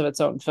experience of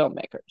its own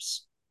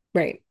filmmakers.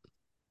 Right.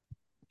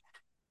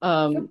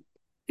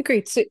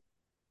 Agreed.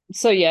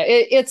 So yeah,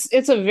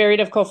 it's a very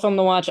difficult film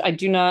to watch. I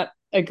do not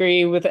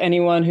agree with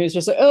anyone who's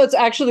just like, oh, it's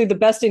actually the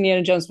best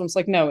Indiana Jones film. It's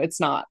like, no, it's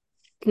not.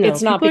 No,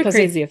 it's not, because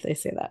crazy if they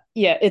say that.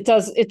 Yeah, it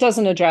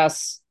doesn't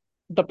address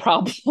the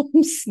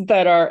problems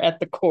that are at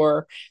the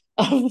core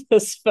of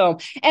this film.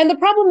 And the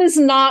problem is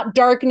not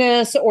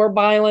darkness or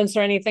violence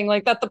or anything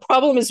like that. The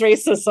problem is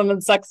racism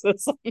and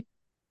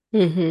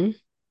sexism.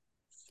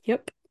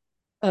 Yep.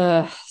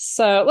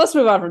 So let's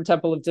move on from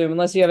Temple of Doom,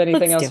 unless you have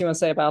anything else you want to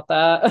say about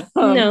that.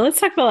 No, let's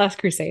talk about Last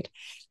Crusade.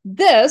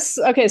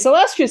 So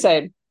Last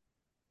Crusade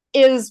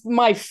is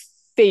my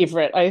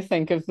favorite, I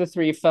think, of the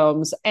three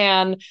films,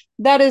 and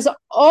that is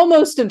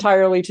almost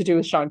entirely to do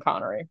with Sean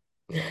Connery.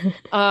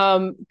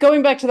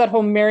 Going back to that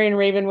whole Marion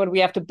Ravenwood, we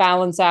have to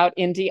balance out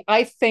Indy.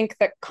 I think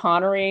that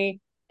Connery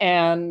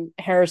and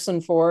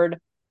Harrison Ford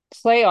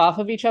play off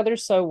of each other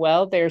so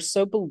well. They're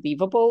so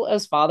believable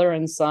as father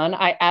and son.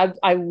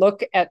 I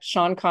look at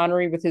Sean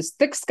Connery with his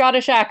thick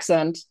Scottish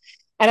accent,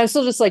 and I'm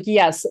still just like,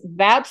 yes,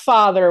 that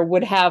father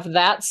would have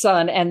that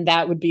son, and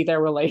that would be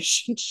their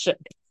relationship.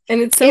 And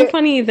it's so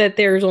funny that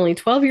there's only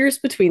 12 years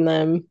between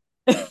them.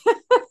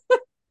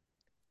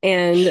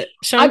 And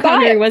Sean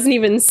Connery wasn't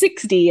even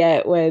 60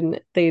 yet when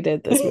they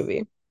did this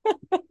movie.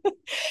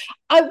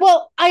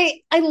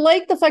 I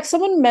like the fact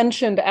someone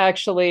mentioned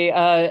actually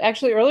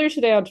earlier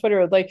today on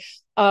Twitter, like,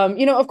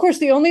 of course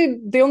the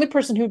only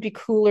person who would be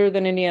cooler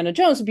than Indiana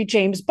Jones would be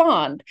James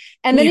Bond.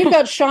 And then you've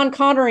got Sean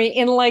Connery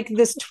in like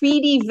this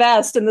tweedy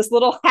vest and this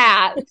little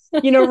hat,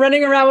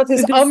 running around with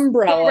his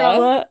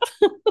umbrella.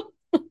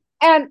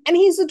 And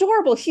he's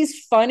adorable.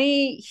 He's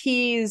funny.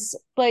 He's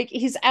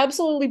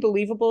absolutely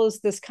believable as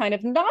this kind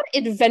of not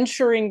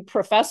adventuring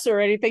professor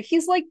or anything.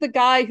 He's like the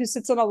guy who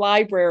sits in a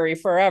library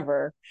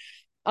forever,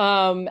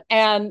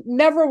 and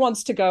never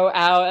wants to go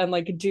out and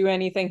like do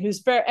anything. Who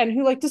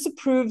like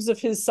disapproves of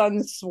his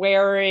son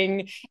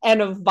swearing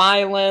and of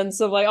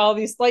violence, of like all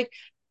these, like,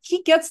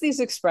 he gets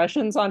these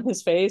expressions on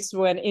his face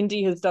when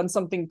Indy has done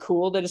something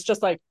cool that is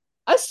just like,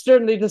 I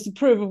certainly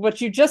disapprove of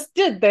what you just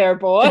did there,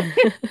 boy.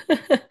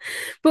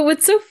 But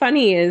what's so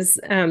funny is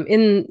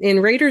in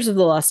Raiders of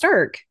the Lost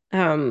Ark,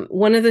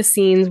 one of the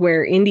scenes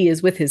where Indy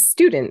is with his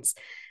students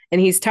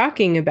and he's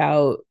talking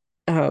about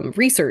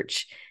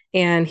research,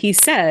 and he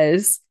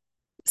says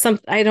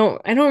I don't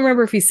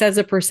remember if he says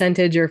a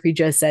percentage or if he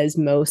just says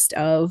most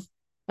of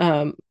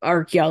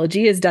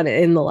archaeology is done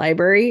in the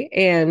library.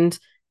 And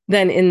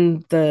then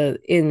in the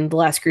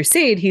Last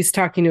Crusade, he's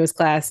talking to his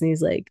class and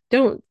he's like,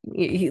 sorry,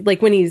 it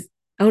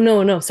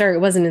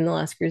wasn't in the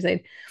Last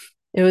Crusade.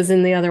 It was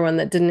in the other one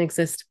that didn't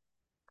exist.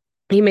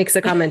 He makes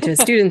a comment to his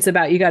students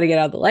about, you got to get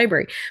out of the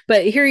library.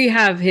 But here you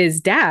have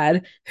his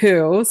dad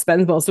who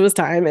spends most of his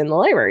time in the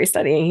library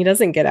studying. He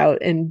doesn't get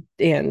out and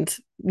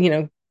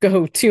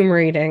go tomb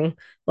raiding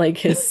like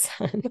his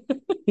son.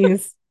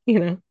 He's,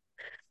 yeah.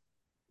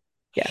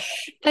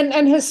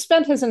 And has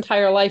spent his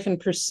entire life in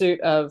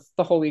pursuit of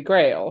the Holy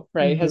Grail,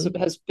 right?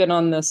 Mm-hmm. Has been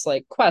on this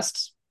like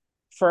quest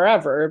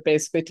forever,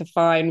 basically, to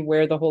find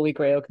where the Holy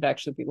Grail could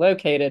actually be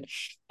located.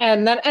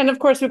 And of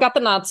course we've got the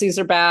Nazis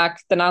are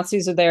back. The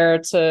Nazis are there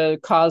to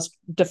cause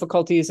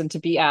difficulties and to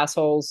be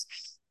assholes.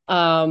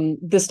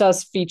 This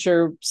does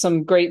feature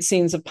some great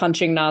scenes of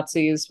punching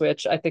Nazis,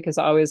 which I think is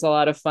always a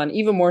lot of fun,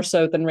 even more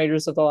so than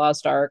Raiders of the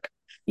Lost Ark.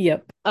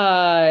 Yep.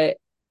 I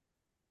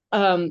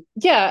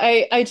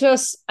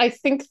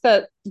think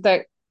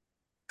that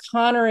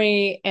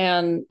Connery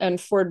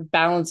and Ford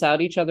balance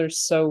out each other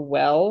so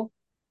well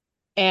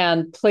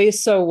and play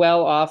so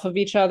well off of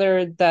each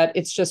other that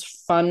it's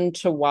just fun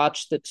to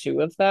watch the two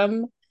of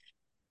them,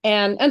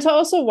 and to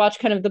also watch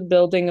kind of the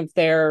building of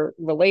their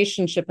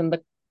relationship and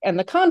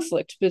the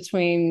conflict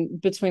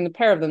between the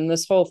pair of them.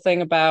 This whole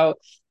thing about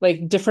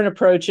like different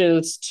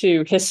approaches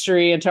to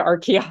history and to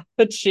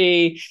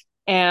archaeology,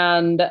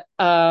 and to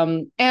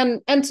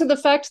the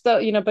fact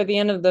that by the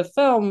end of the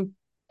film,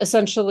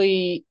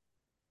 essentially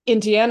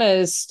Indiana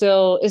is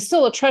still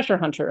a treasure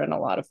hunter in a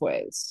lot of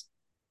ways.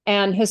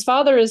 And his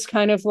father is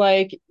kind of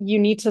like, you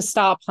need to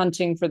stop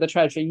hunting for the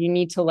treasure. You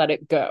need to let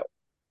it go.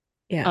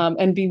 Yeah.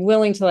 And be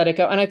willing to let it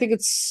go. And I think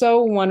it's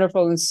so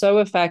wonderful and so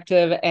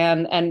effective,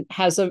 and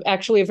has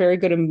actually a very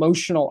good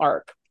emotional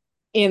arc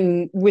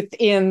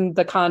within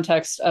the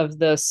context of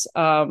this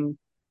fun,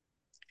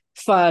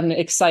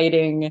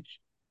 exciting,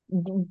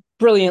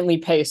 brilliantly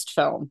paced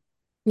film.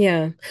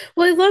 Yeah.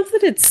 Well, I love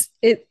that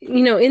it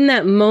in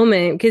that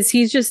moment, because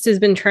he's just has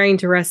been trying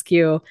to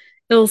rescue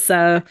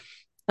Ilsa,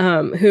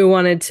 who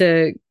wanted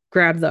to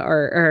grab the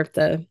art or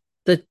the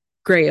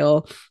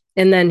Grail,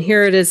 and then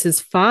here it is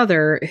his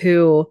father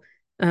who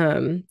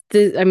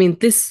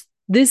this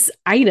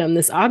item,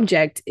 this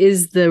object,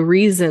 is the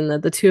reason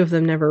that the two of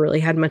them never really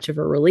had much of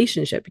a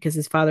relationship, because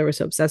his father was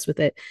so obsessed with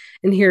it,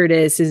 and here it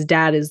is, his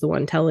dad is the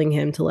one telling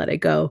him to let it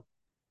go.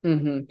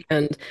 Mm-hmm.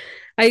 And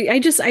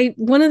I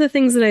one of the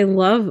things that I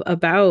love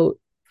about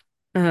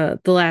The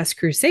Last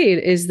Crusade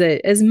is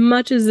that, as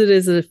much as it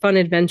is a fun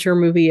adventure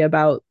movie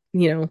about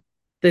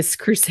this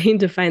crusade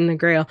to find the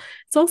Grail,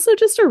 it's also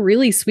just a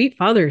really sweet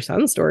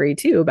father-son story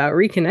too, about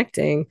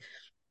reconnecting.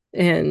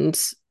 And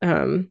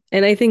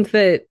I think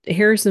that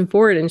Harrison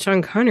Ford and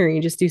Sean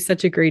Connery just do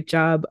such a great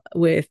job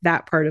with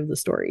that part of the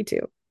story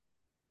too.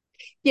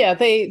 Yeah,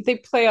 they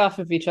play off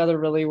of each other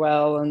really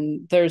well,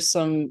 and there's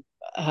some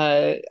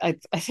I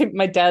think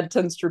my dad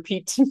tends to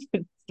repeat to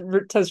me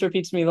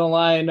the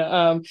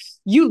line,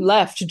 you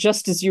left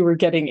just as you were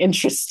getting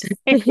interested.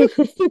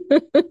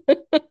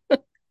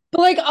 But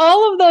like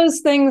all of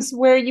those things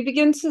where you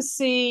begin to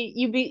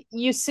see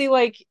you see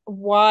like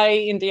why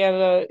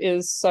Indiana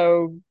is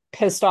so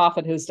pissed off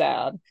at his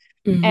dad.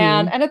 Mm-hmm.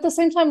 And at the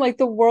same time, like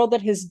the world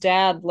that his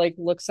dad like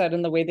looks at,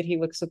 and the way that he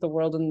looks at the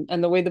world,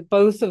 and the way that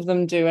both of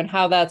them do, and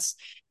how that's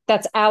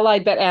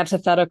allied but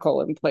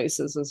antithetical in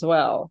places as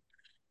well.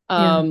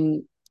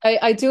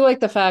 I do like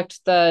the fact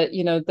that,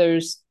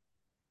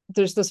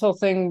 there's this whole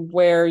thing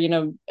where,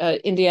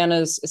 Indiana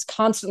is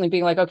constantly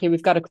being like, okay,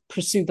 we've got to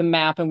pursue the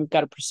map and we've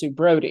got to pursue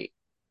Brody.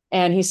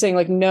 And he's saying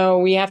like, no,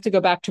 we have to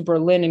go back to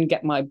Berlin and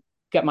get my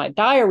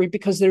diary,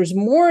 because there's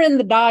more in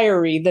the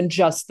diary than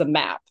just the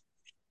map.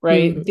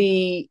 Right.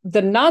 The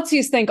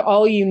Nazis think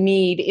all you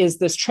need is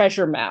this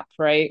treasure map.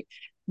 Right.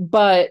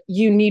 But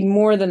you need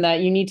more than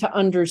that. You need to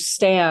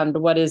understand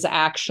what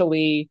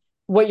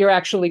you're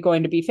actually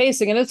going to be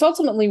facing. And it's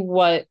ultimately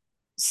what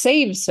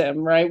saves him,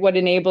 right? What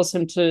enables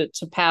him to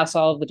pass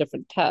all of the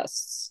different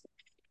tests.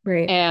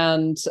 Right.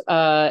 And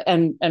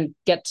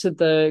get to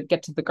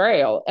the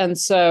Grail. And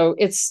so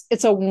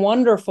it's a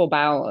wonderful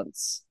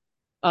balance.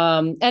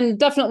 And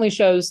definitely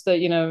shows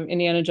that,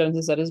 Indiana Jones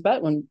is at his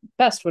best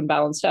when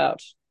balanced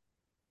out.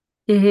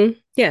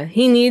 Yeah,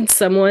 he needs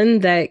someone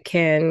that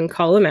can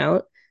call him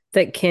out,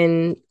 that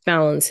can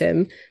balance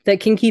him,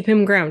 that can keep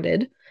him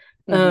grounded.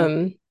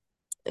 And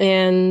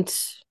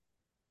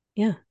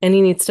he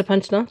needs to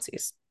punch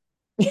Nazis.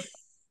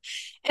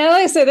 And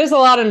like I say, there's a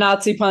lot of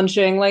Nazi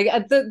punching. Like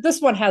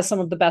this one has some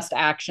of the best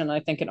action,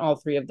 I think, in all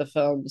three of the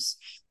films.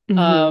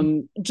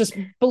 Just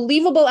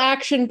believable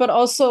action, but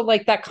also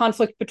like that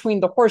conflict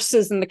between the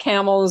horses and the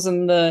camels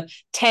and the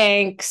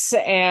tanks,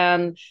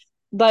 and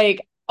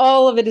like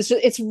all of it is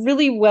it's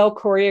really well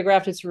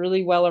choreographed. It's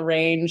really well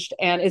arranged,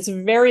 and it's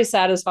very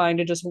satisfying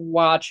to just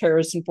watch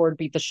Harrison Ford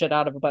beat the shit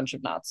out of a bunch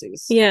of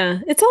Nazis. Yeah,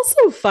 it's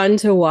also fun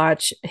to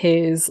watch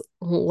his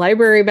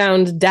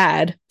library-bound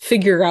dad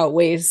figure out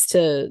ways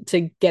to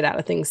get out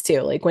of things too.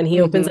 Like when he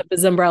opens up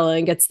his umbrella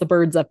and gets the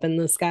birds up in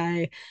the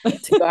sky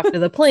to go after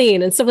the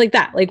plane and stuff like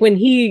that. Like when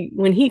he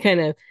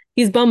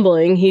he's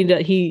bumbling, he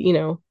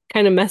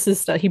kind of messes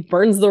stuff. He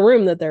burns the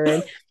room that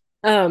they're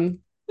in.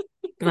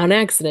 On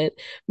accident,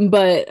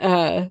 but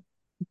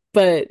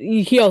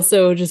he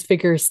also just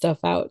figures stuff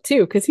out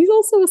too, because he's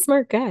also a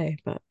smart guy.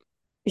 But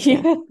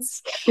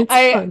yes,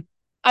 I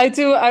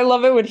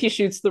love it when he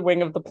shoots the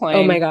wing of the plane.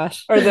 Oh my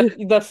gosh. Or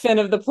the fin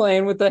of the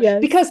plane with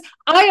because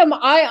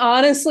I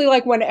honestly,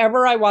 like,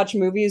 whenever I watch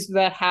movies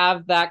that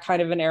have that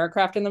kind of an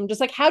aircraft in them,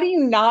 just like, how do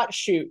you not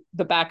shoot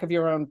the back of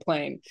your own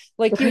plane?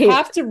 Like, you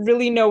have to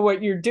really know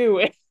what you're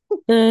doing.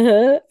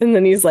 And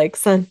then he's like,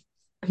 son,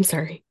 I'm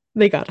sorry,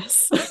 they got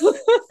us.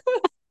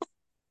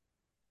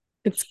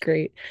 It's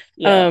great.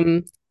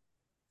 The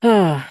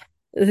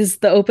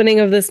opening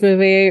of this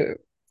movie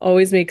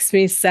always makes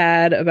me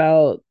sad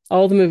about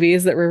all the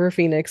movies that River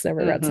Phoenix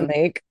never got to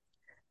make.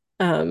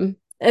 And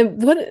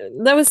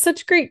that was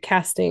such great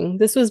casting.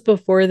 This was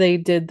before they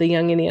did the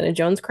Young Indiana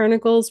Jones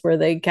Chronicles, where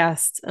they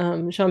cast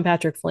Sean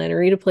Patrick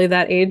Flanery to play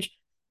that age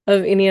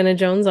of Indiana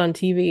Jones on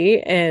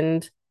TV,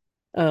 and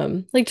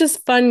like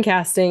just fun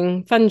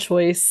casting, fun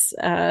choice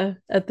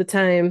at the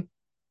time.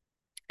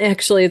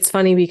 Actually, it's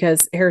funny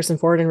because Harrison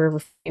Ford and River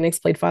Phoenix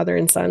played father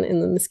and son in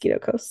the Mosquito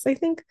Coast, I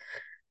think.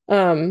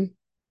 That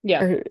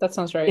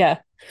sounds right. Yeah.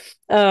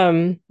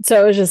 So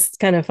it was just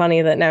kind of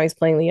funny that now he's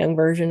playing the young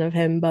version of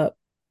him. But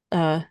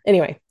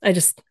anyway, I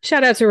just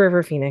shout out to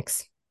River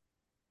Phoenix.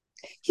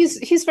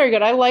 He's very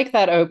good. I like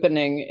that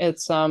opening.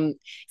 It's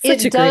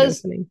great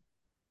opening.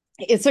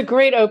 It's a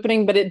great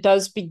opening, but it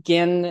does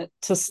begin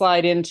to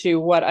slide into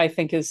what I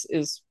think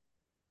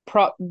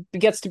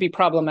gets to be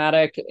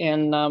problematic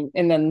in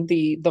then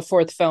the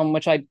fourth film,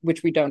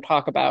 which we don't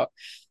talk about.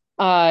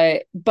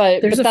 But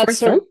that's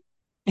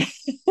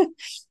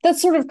that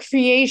sort of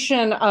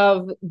creation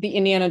of the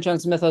Indiana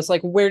Jones mythos.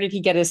 Like, where did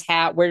he get his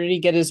hat? Where did he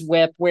get his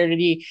whip? Where did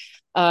he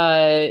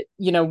how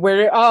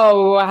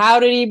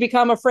did he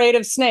become afraid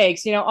of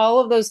snakes? All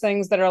of those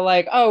things that are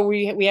like, oh,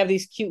 we have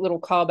these cute little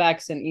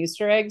callbacks and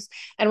Easter eggs.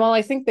 And while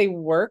I think they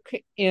work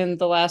in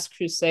The Last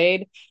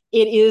Crusade,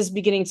 it is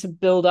beginning to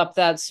build up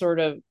that sort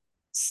of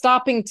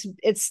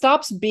it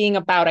stops being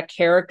about a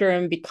character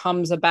and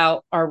becomes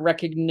about our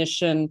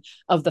recognition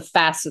of the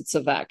facets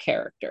of that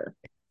character.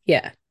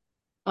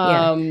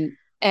 And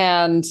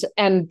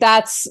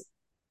that's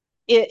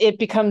it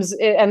becomes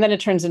and then it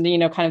turns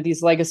into kind of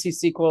these legacy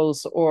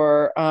sequels,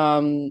 or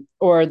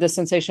the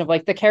sensation of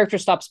like the character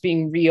stops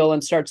being real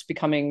and starts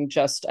becoming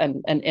just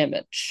an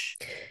image.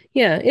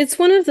 It's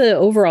one of the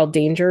overall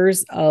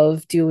dangers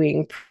of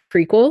doing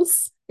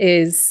prequels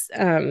is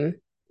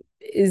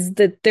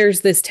that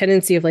there's this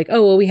tendency of like,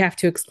 oh, well, we have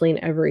to explain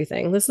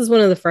everything. This is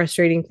one of the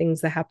frustrating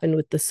things that happened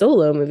with the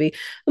Solo movie,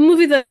 a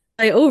movie that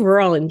I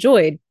overall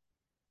enjoyed,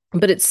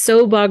 but it's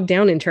so bogged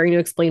down in trying to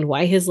explain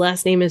why his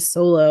last name is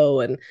Solo,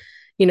 and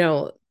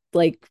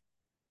like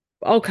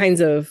all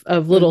kinds of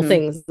little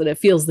things that it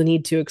feels the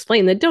need to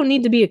explain that don't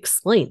need to be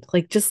explained.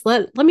 Like, just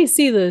let me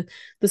see the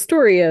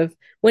story of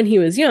when he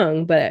was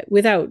young, but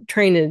without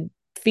trying to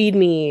feed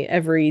me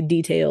every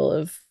detail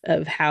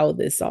of how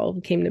this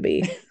all came to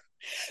be.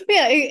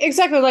 Yeah,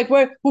 exactly. Like,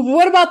 what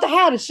about the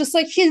hat? It's just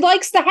like, he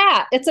likes the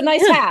hat. It's a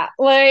nice hat.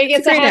 Like,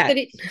 it's a hat that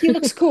he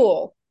looks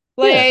cool.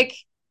 Like,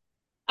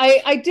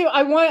 I do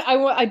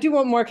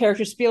want more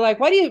characters to be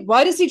like,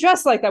 why does he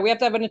dress like that? We have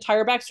to have an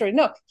entire backstory.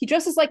 No, he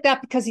dresses like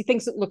that because he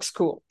thinks it looks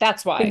cool.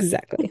 That's why.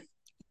 Exactly.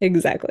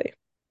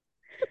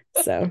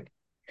 So,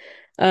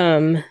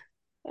 um,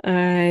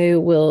 I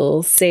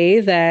will say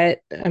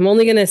that I'm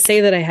only going to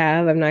say that I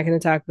have. I'm not going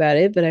to talk about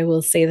it, but I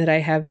will say that I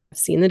have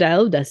seen The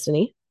Dial of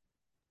Destiny.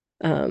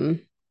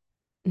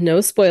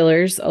 No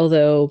spoilers,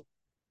 although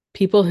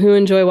people who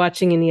enjoy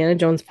watching Indiana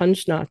Jones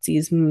punch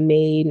Nazis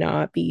may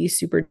not be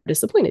super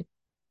disappointed.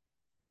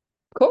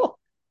 Cool.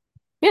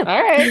 Yeah.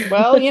 All right.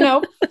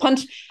 Well,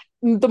 punch.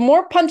 The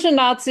more punching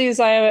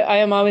Nazis, I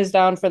am always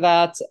down for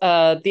that.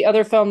 The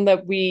other film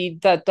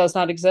that does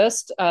not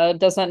exist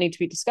does not need to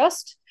be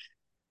discussed.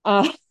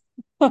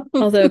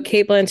 Although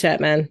Cate Blanchett,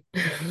 man.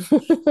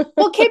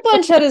 Well, Cate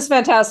Blanchett is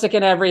fantastic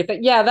in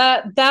everything. Yeah,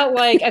 that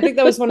like I think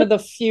that was one of the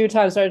few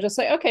times where I was just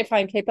like, okay,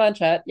 fine, Cate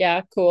Blanchett,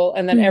 yeah, cool,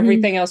 and then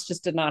everything else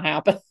just did not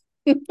happen.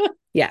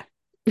 Yeah.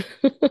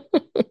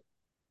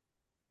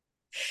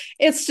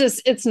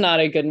 It's not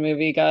a good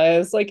movie,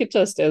 guys. Like, it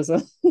just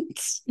isn't.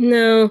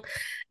 No.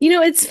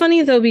 It's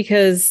funny though,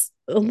 because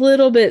a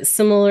little bit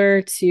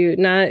similar to,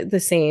 not the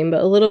same,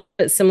 but a little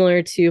bit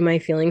similar to my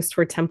feelings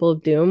toward Temple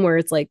of Doom, where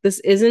it's like, this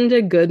isn't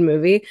a good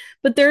movie,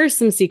 but there are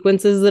some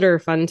sequences that are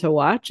fun to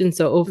watch. And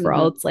so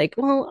overall, it's like,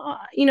 well,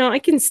 I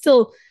can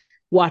still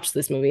watch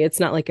this movie. It's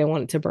not like I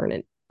want to burn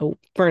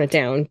it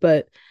down,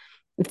 but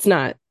it's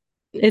not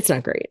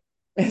great.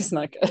 It's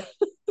not good.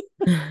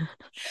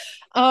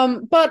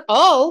 But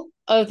all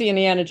of the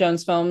Indiana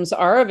Jones films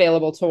are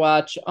available to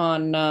watch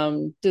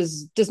on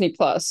Disney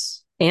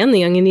Plus and the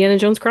Young Indiana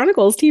Jones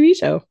Chronicles TV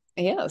show.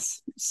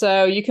 Yes,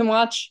 so you can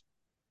watch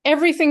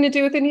everything to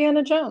do with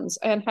Indiana Jones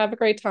and have a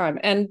great time.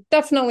 And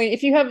definitely,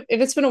 if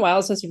it's been a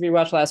while since you've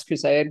rewatched Last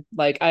Crusade,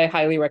 like, I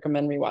highly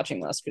recommend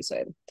rewatching Last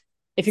Crusade.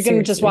 If you're going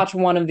to just watch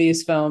one of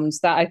these films,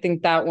 that I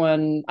think that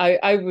one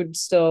I would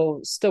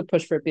still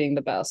push for it being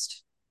the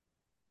best.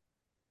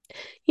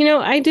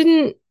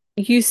 I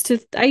used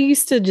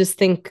to just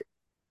think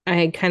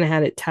I kind of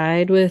had it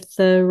tied with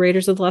the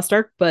Raiders of the Lost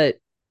Ark, but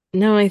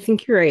no, I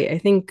think you're right. I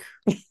think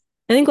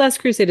Last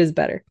Crusade is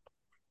better.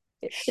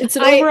 It's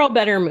an overall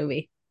better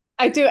movie.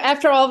 I do.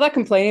 After all that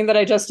complaining that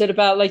I just did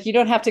about, like, you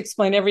don't have to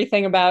explain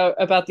everything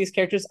about these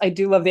characters, I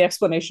do love the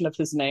explanation of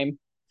his name.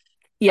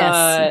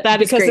 Yes,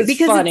 that is great. Because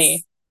it's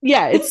funny.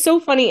 It's so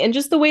funny, and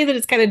just the way that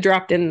it's kind of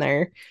dropped in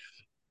there.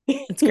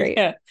 It's great.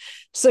 Yeah.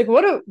 It's like,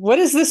 what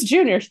is this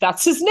junior?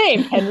 That's his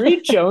name,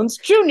 Henry Jones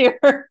Jr.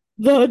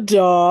 The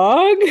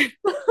dog.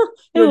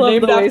 I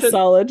love the way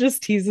Sala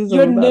just teases him.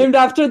 You're named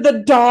after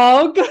the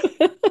dog.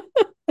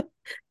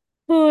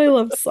 Oh, I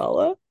love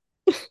Sala.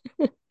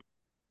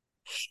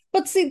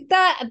 But see,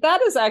 that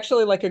is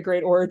actually like a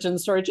great origin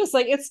story. Just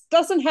like, it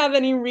doesn't have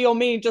any real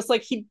meaning. Just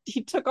like he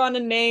took on a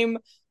name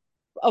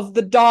of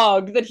the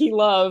dog that he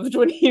loved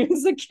when he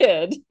was a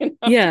kid.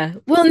 Yeah.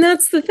 Well, and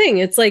that's the thing.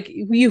 It's like,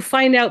 you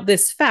find out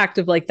this fact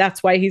of, like,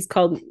 that's why he's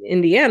called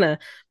Indiana,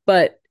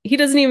 but he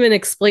doesn't even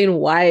explain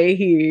why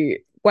he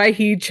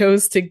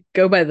chose to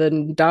go by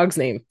the dog's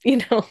name,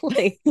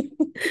 like,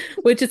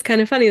 which is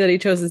kind of funny that he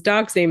chose his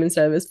dog's name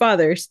instead of his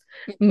father's.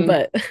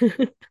 But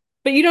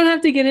you don't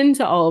have to get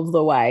into all of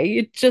the why.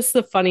 It's just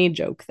a funny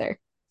joke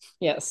there.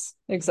 Yes,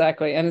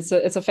 exactly. And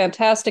it's a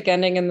fantastic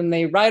ending, and then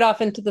they ride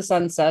off into the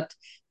sunset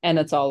and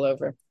it's all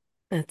over.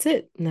 That's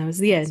it. And that was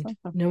the end.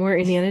 No more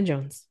Indiana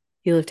Jones.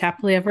 He lived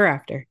happily ever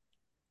after.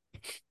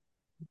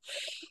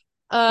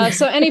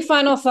 So any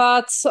final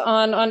thoughts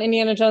on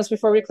Indiana Jones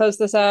before we close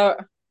this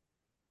out?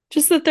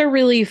 Just that they're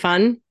really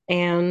fun,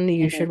 and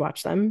you should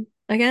watch them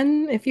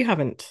again if you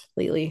haven't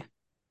lately.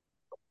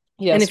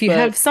 Yes, and if you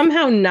have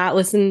somehow not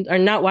listened or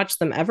not watched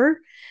them ever,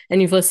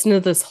 and you've listened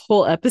to this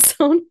whole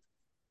episode,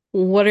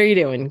 what are you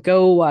doing?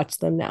 Go watch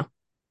them now.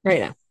 Right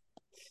now.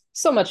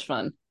 So much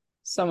fun.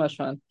 So much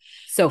fun.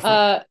 So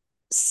fun.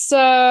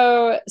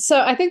 So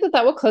I think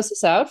that will close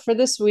us out for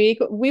this week.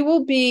 We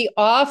will be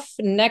off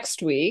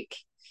next week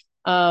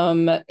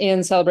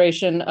in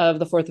celebration of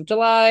the 4th of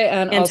July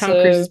and also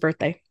Tom Cruise's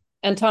birthday.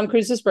 And Tom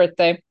Cruise's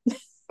birthday.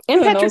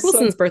 And Patrick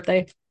Wilson's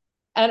birthday.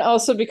 And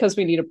also because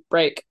we need a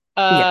break.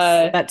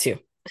 Yes, that too.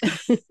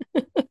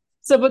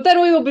 But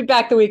then we will be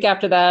back the week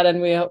after that,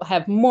 and we'll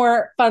have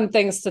more fun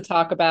things to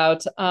talk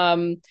about.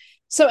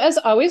 So as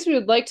always, we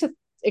would like to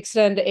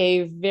extend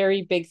a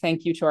very big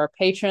thank you to our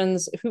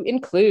patrons, who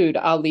include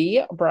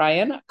Ali,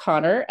 Brian,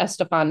 Connor,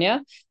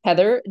 Estefania,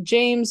 Heather,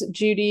 James,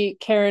 Judy,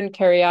 Karen,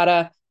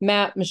 Carriata,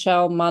 Matt,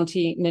 Michelle,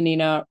 Monty,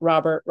 Nanina,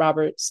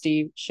 Robert,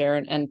 Steve,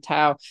 Sharon, and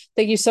Tao.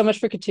 Thank you so much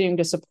for continuing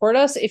to support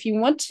us. If you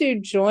want to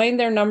join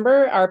their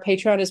number, our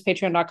Patreon is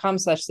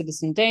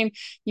patreon.com/citizendame.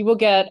 You will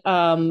get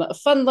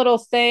fun little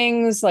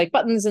things like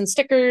buttons and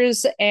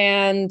stickers,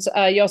 and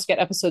you also get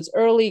episodes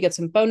early. You get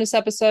some bonus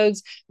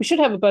episodes. We should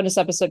have a bonus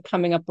episode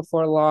coming up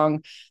before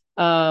long.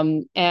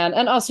 And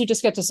also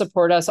just get to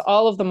support us.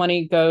 All of the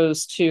money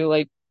goes to,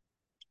 like,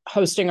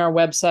 hosting our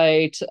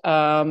website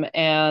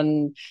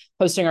and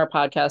hosting our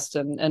podcast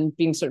and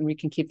being certain we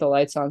can keep the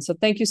lights on. So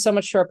thank you so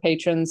much to our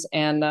patrons,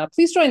 and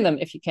please join them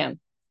if you can.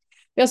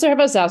 We also have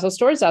our Zazzle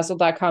store,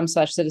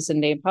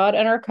 zazzle.com/citizendamepod,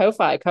 and our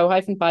Ko-Fi,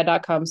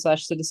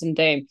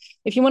 ko-fi.com/citizendame.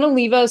 If you want to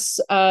leave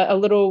us a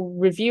little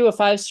review, a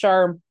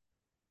 5-star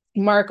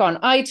mark on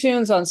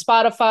iTunes, on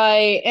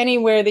Spotify,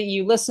 anywhere that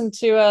you listen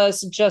to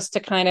us, just to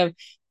kind of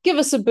give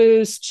us a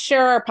boost,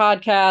 share our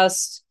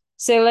podcast,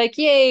 say like,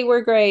 yay,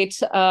 we're great.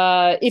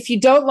 If you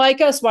don't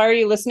like us, why are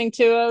you listening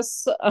to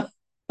us?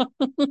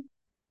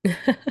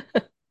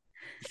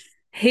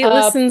 Hey,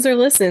 listens or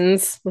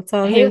listens. That's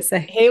all I'm gonna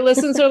say. Hey,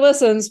 listens or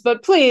listens,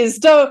 but please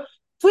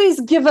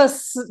give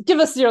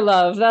us your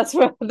love. That's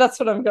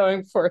what I'm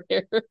going for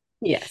here.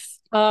 Yes.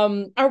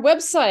 Our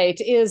website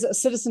is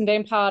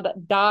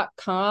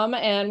citizendamepod.com,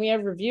 and we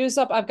have reviews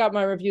up. I've got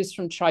my reviews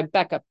from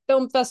Tribeca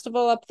Film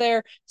Festival up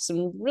there.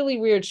 Some really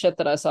weird shit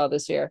that I saw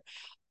this year.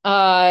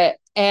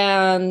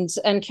 And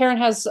Karen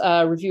has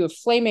a review of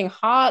Flaming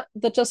Hot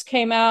that just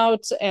came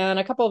out, and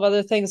a couple of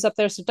other things up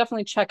there. So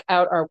definitely check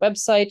out our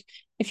website.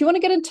 If you want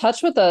to get in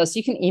touch with us,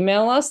 you can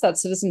email us.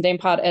 That's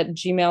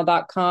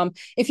citizendamepod@gmail.com.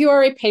 If you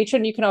are a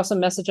patron, you can also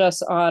message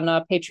us on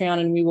Patreon,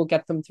 and we will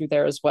get them through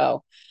there as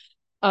well.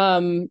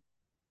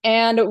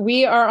 And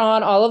we are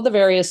on all of the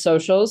various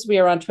socials. We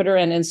are on Twitter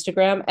and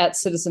Instagram at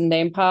Citizen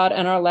Dame Pod,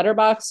 and our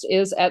letterboxd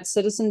is at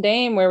Citizen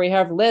Dame, where we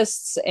have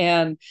lists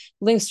and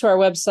links to our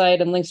website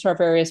and links to our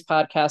various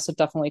podcasts. So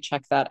definitely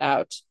check that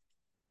out.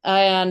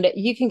 And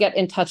you can get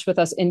in touch with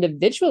us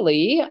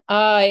individually.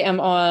 I am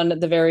on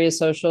the various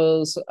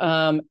socials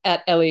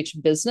at LH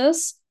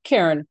Business.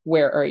 Karen,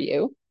 where are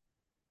you?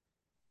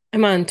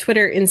 I'm on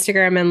Twitter,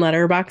 Instagram, and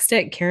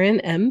letterboxd at Karen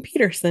M.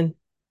 Peterson.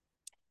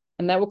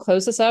 And that will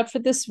close us out for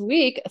this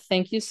week.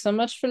 Thank you so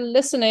much for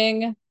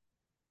listening.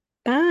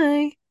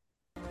 Bye.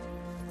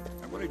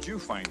 And what did you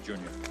find,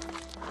 Junior?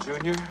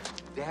 Junior?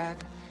 Dad?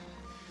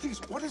 Please,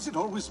 what does it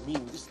always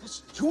mean?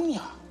 This Junior?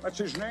 That's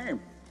his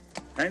name.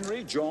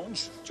 Henry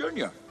Jones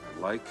Jr.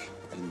 Like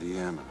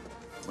Indiana.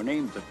 We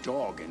named the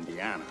dog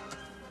Indiana.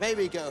 May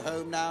we go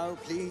home now,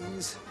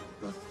 please?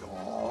 The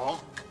dog?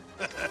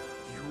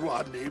 You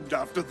are named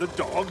after the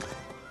dog?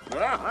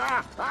 Got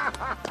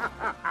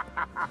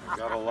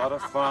a lot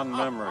of fond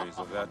memories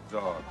of that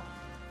dog.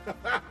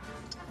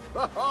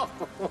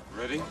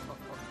 Ready?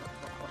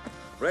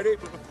 Ready?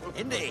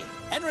 Indy,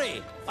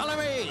 Henry, follow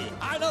me.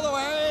 I know the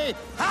way.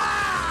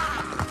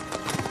 Ha!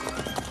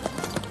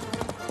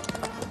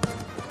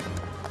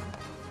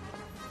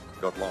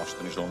 Got lost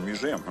in his own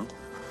museum, huh?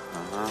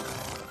 Uh-huh.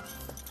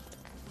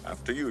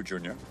 After you,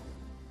 Junior.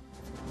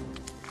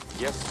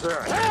 Yes,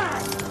 sir.